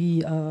may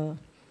be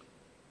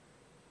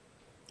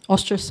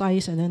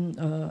ostracized and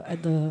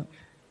then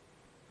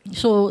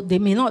so they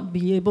may not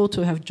be able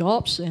to have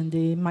jobs and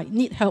they might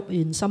need help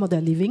in some of their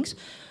livings.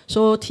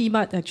 So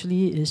TMAT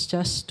actually is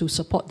just to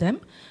support them.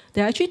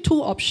 There are actually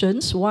two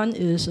options. One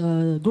is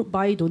a group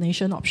buy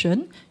donation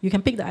option. You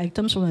can pick the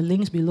items from the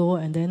links below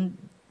and then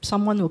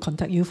someone will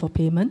contact you for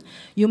payment.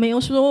 You may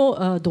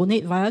also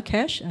donate via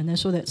cash, and then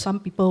so that some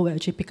people will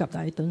actually pick up the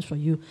items for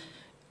you.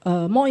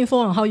 More info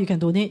on how you can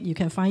donate, you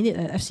can find it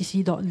at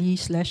fcc.ly/t-mat.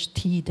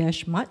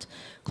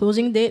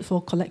 Closing date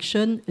for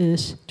collection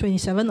is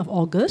 27th of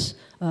August,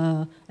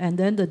 and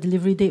then the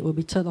delivery date will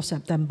be 3rd of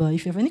September.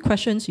 If you have any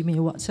questions, you may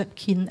WhatsApp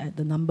Kin at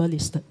the number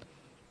listed.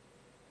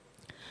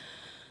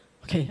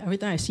 Okay, every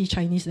time I see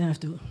Chinese, then I have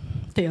to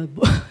take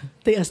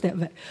a step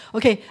back.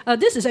 Okay,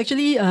 this is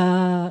actually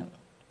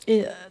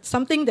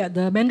something that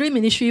the Mandarin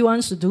Ministry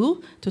wants to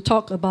do, to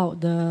talk about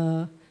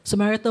the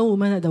Samaritan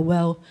woman at the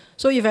well.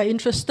 So if you're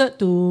interested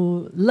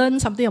to learn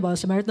something about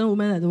Samaritan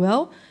woman at the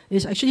well,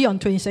 it's actually on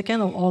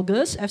 22nd of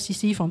August,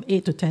 FCC from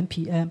 8 to 10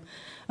 p.m.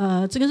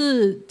 这个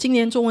是今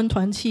年中文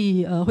团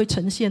契会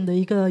呈现的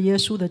一个耶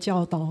稣的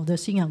教导的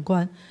信仰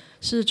观，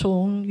是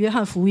从约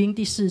翰福音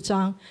第4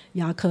章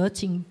雅各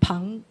井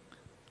旁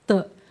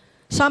的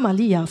撒玛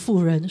利亚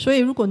妇人。所以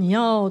如果你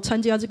要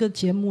参加这个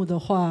节目的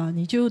话，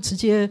你就直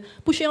接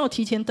不需要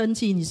提前登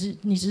记，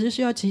你只是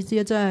需要直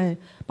接在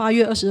8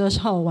月22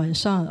号晚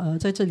上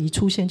在这里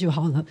出现就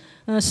好了。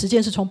时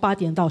间是从8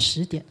点到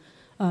10点。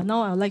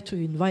Now I would like to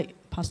invite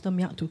Pastor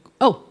Miak to...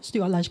 Oh,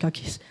 still got lunch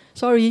cookies.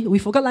 Sorry, we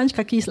forgot lunch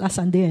cookies last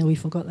Sunday and we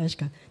forgot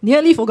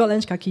nearly forgot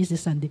lunch cookies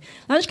this Sunday.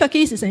 Lunch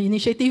cookies is an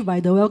initiative by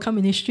the Welcome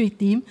Ministry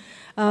team.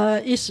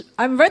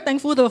 I'm very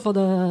thankful for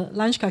the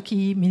lunch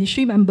kaki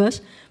ministry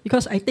members,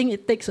 because I think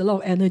it takes a lot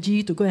of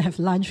energy to go and have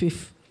lunch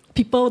with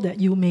people that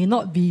you may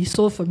not be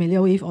so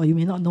familiar with or you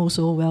may not know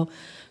so well.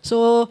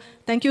 So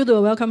thank you to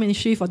the Welcome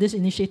Ministry for this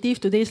initiative.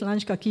 Today's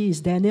lunch kaki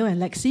is Daniel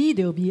and Lexi.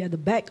 They will be at the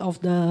back of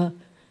the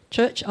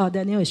church.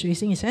 Daniel is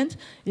raising his hand.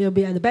 It will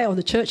be at the back of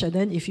the church, and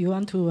then if you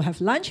want to have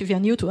lunch, if you're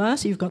new to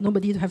us, if you've got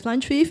nobody to have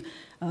lunch with,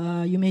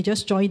 you may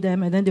just join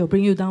them, and then they'll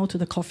bring you down to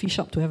the coffee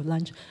shop to have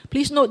lunch.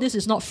 Please note, this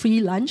is not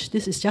free lunch.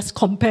 This is just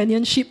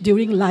companionship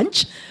during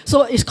lunch.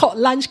 So it's called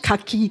lunch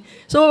kaki.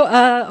 So,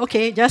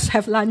 okay, just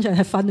have lunch and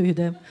have fun with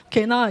them.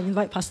 Okay, now I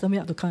invite Pastor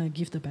Miak to come and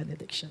give the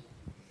benediction.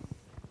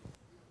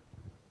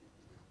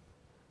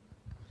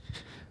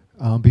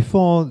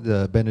 Before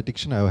the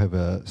benediction, I will have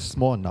a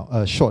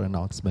short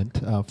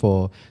announcement.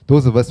 For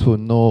those of us who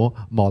know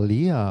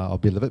Molly, our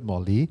beloved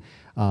Molly,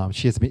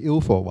 she has been ill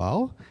for a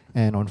while,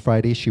 and on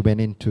Friday she went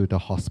into the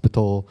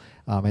hospital,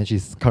 and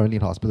she's currently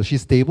in hospital.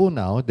 She's stable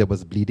now. There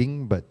was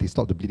bleeding, but they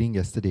stopped the bleeding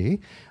yesterday.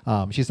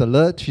 She's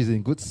alert. She's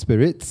in good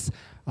spirits.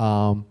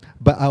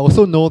 But I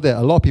also know that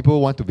a lot of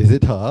people want to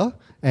visit her,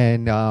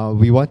 and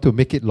we want to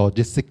make it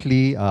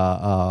logistically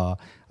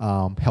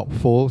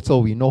helpful, so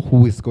we know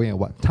who is going at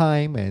what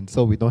time, and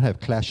so we don't have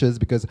clashes,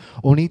 because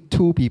only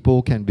 2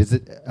 people can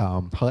visit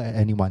her at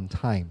any one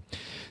time.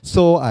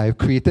 So I've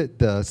created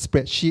the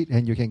spreadsheet,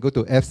 and you can go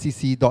to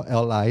fcc.ly/Molly,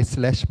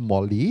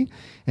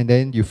 and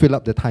then you fill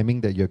up the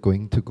timing that you're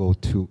going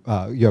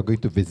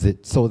to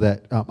visit, so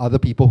that other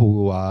people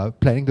who are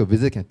planning to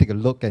visit can take a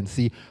look and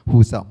see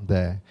who's up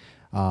there.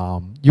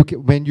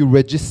 When you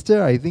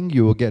register, I think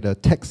you will get a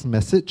text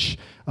message.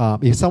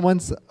 If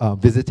someone's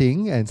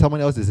visiting and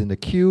someone else is in the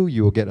queue,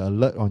 you will get an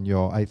alert on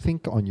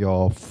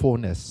your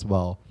phone as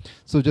well.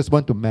 So just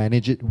want to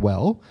manage it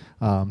well,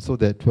 so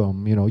that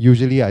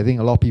usually I think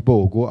a lot of people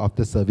will go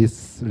after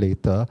service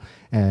later,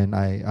 and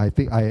I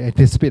think I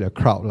anticipate a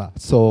crowd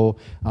So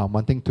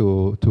wanting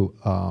to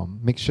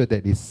make sure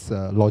that it's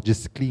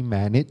logistically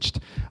managed.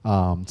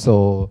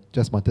 So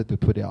just wanted to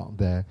put it out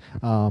there.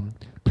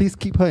 Please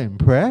keep her in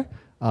prayer.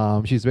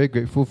 She's very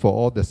grateful for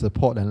all the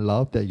support and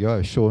love that you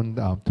have shown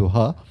to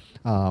her.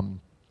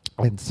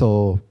 And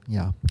so,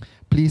 yeah,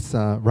 Please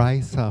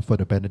rise for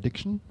the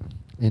benediction,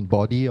 in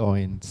body or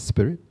in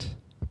spirit.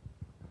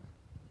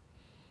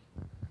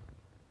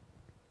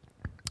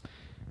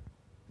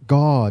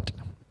 God,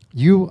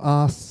 you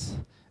asked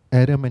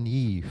Adam and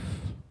Eve,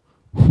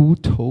 who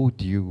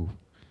told you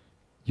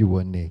you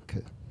were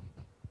naked?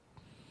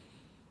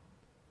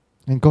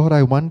 And God,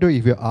 I wonder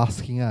if you're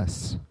asking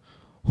us,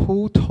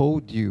 who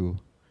told you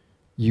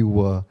you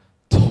were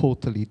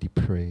totally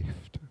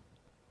depraved?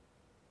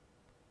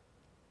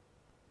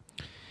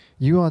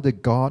 You are the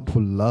God who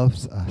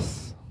loves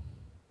us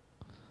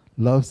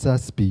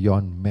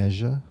beyond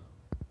measure,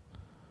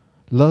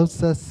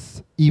 loves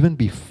us even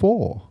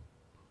before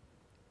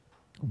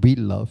we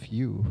love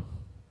you.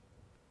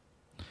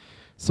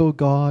 So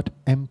God,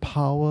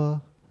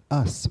 empower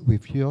us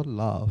with your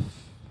love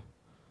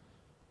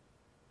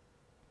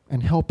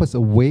and help us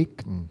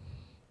awaken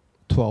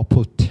to our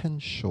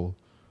potential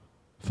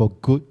for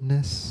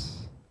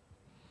goodness,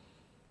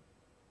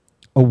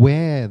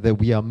 aware that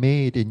we are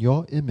made in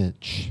your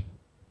image.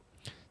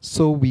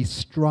 So we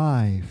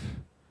strive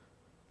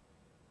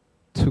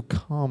to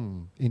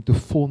come into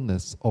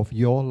fullness of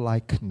your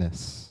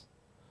likeness,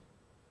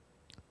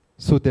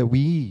 so that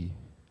we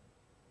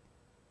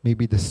may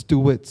be the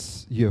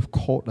stewards you have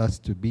called us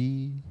to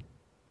be.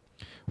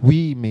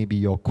 We may be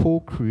your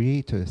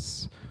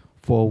co-creators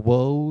for a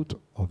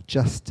world of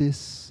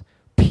justice,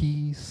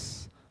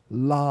 peace,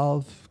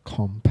 love,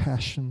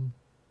 compassion.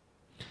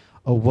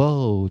 A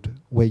world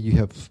where you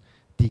have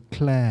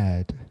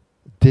declared,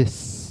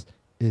 this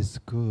is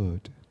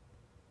good.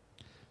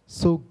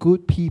 So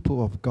good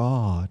people of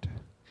God,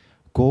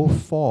 go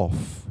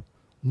forth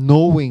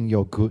knowing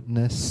your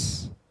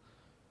goodness,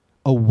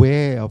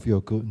 aware of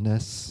your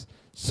goodness,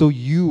 so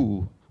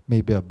you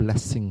may be a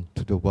blessing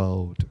to the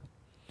world.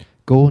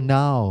 Go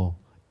now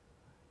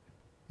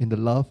in the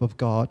love of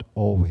God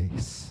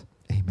always.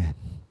 Amen.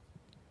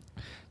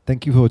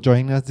 Thank you for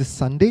joining us this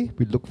Sunday.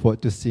 We look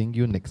forward to seeing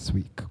you next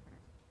week.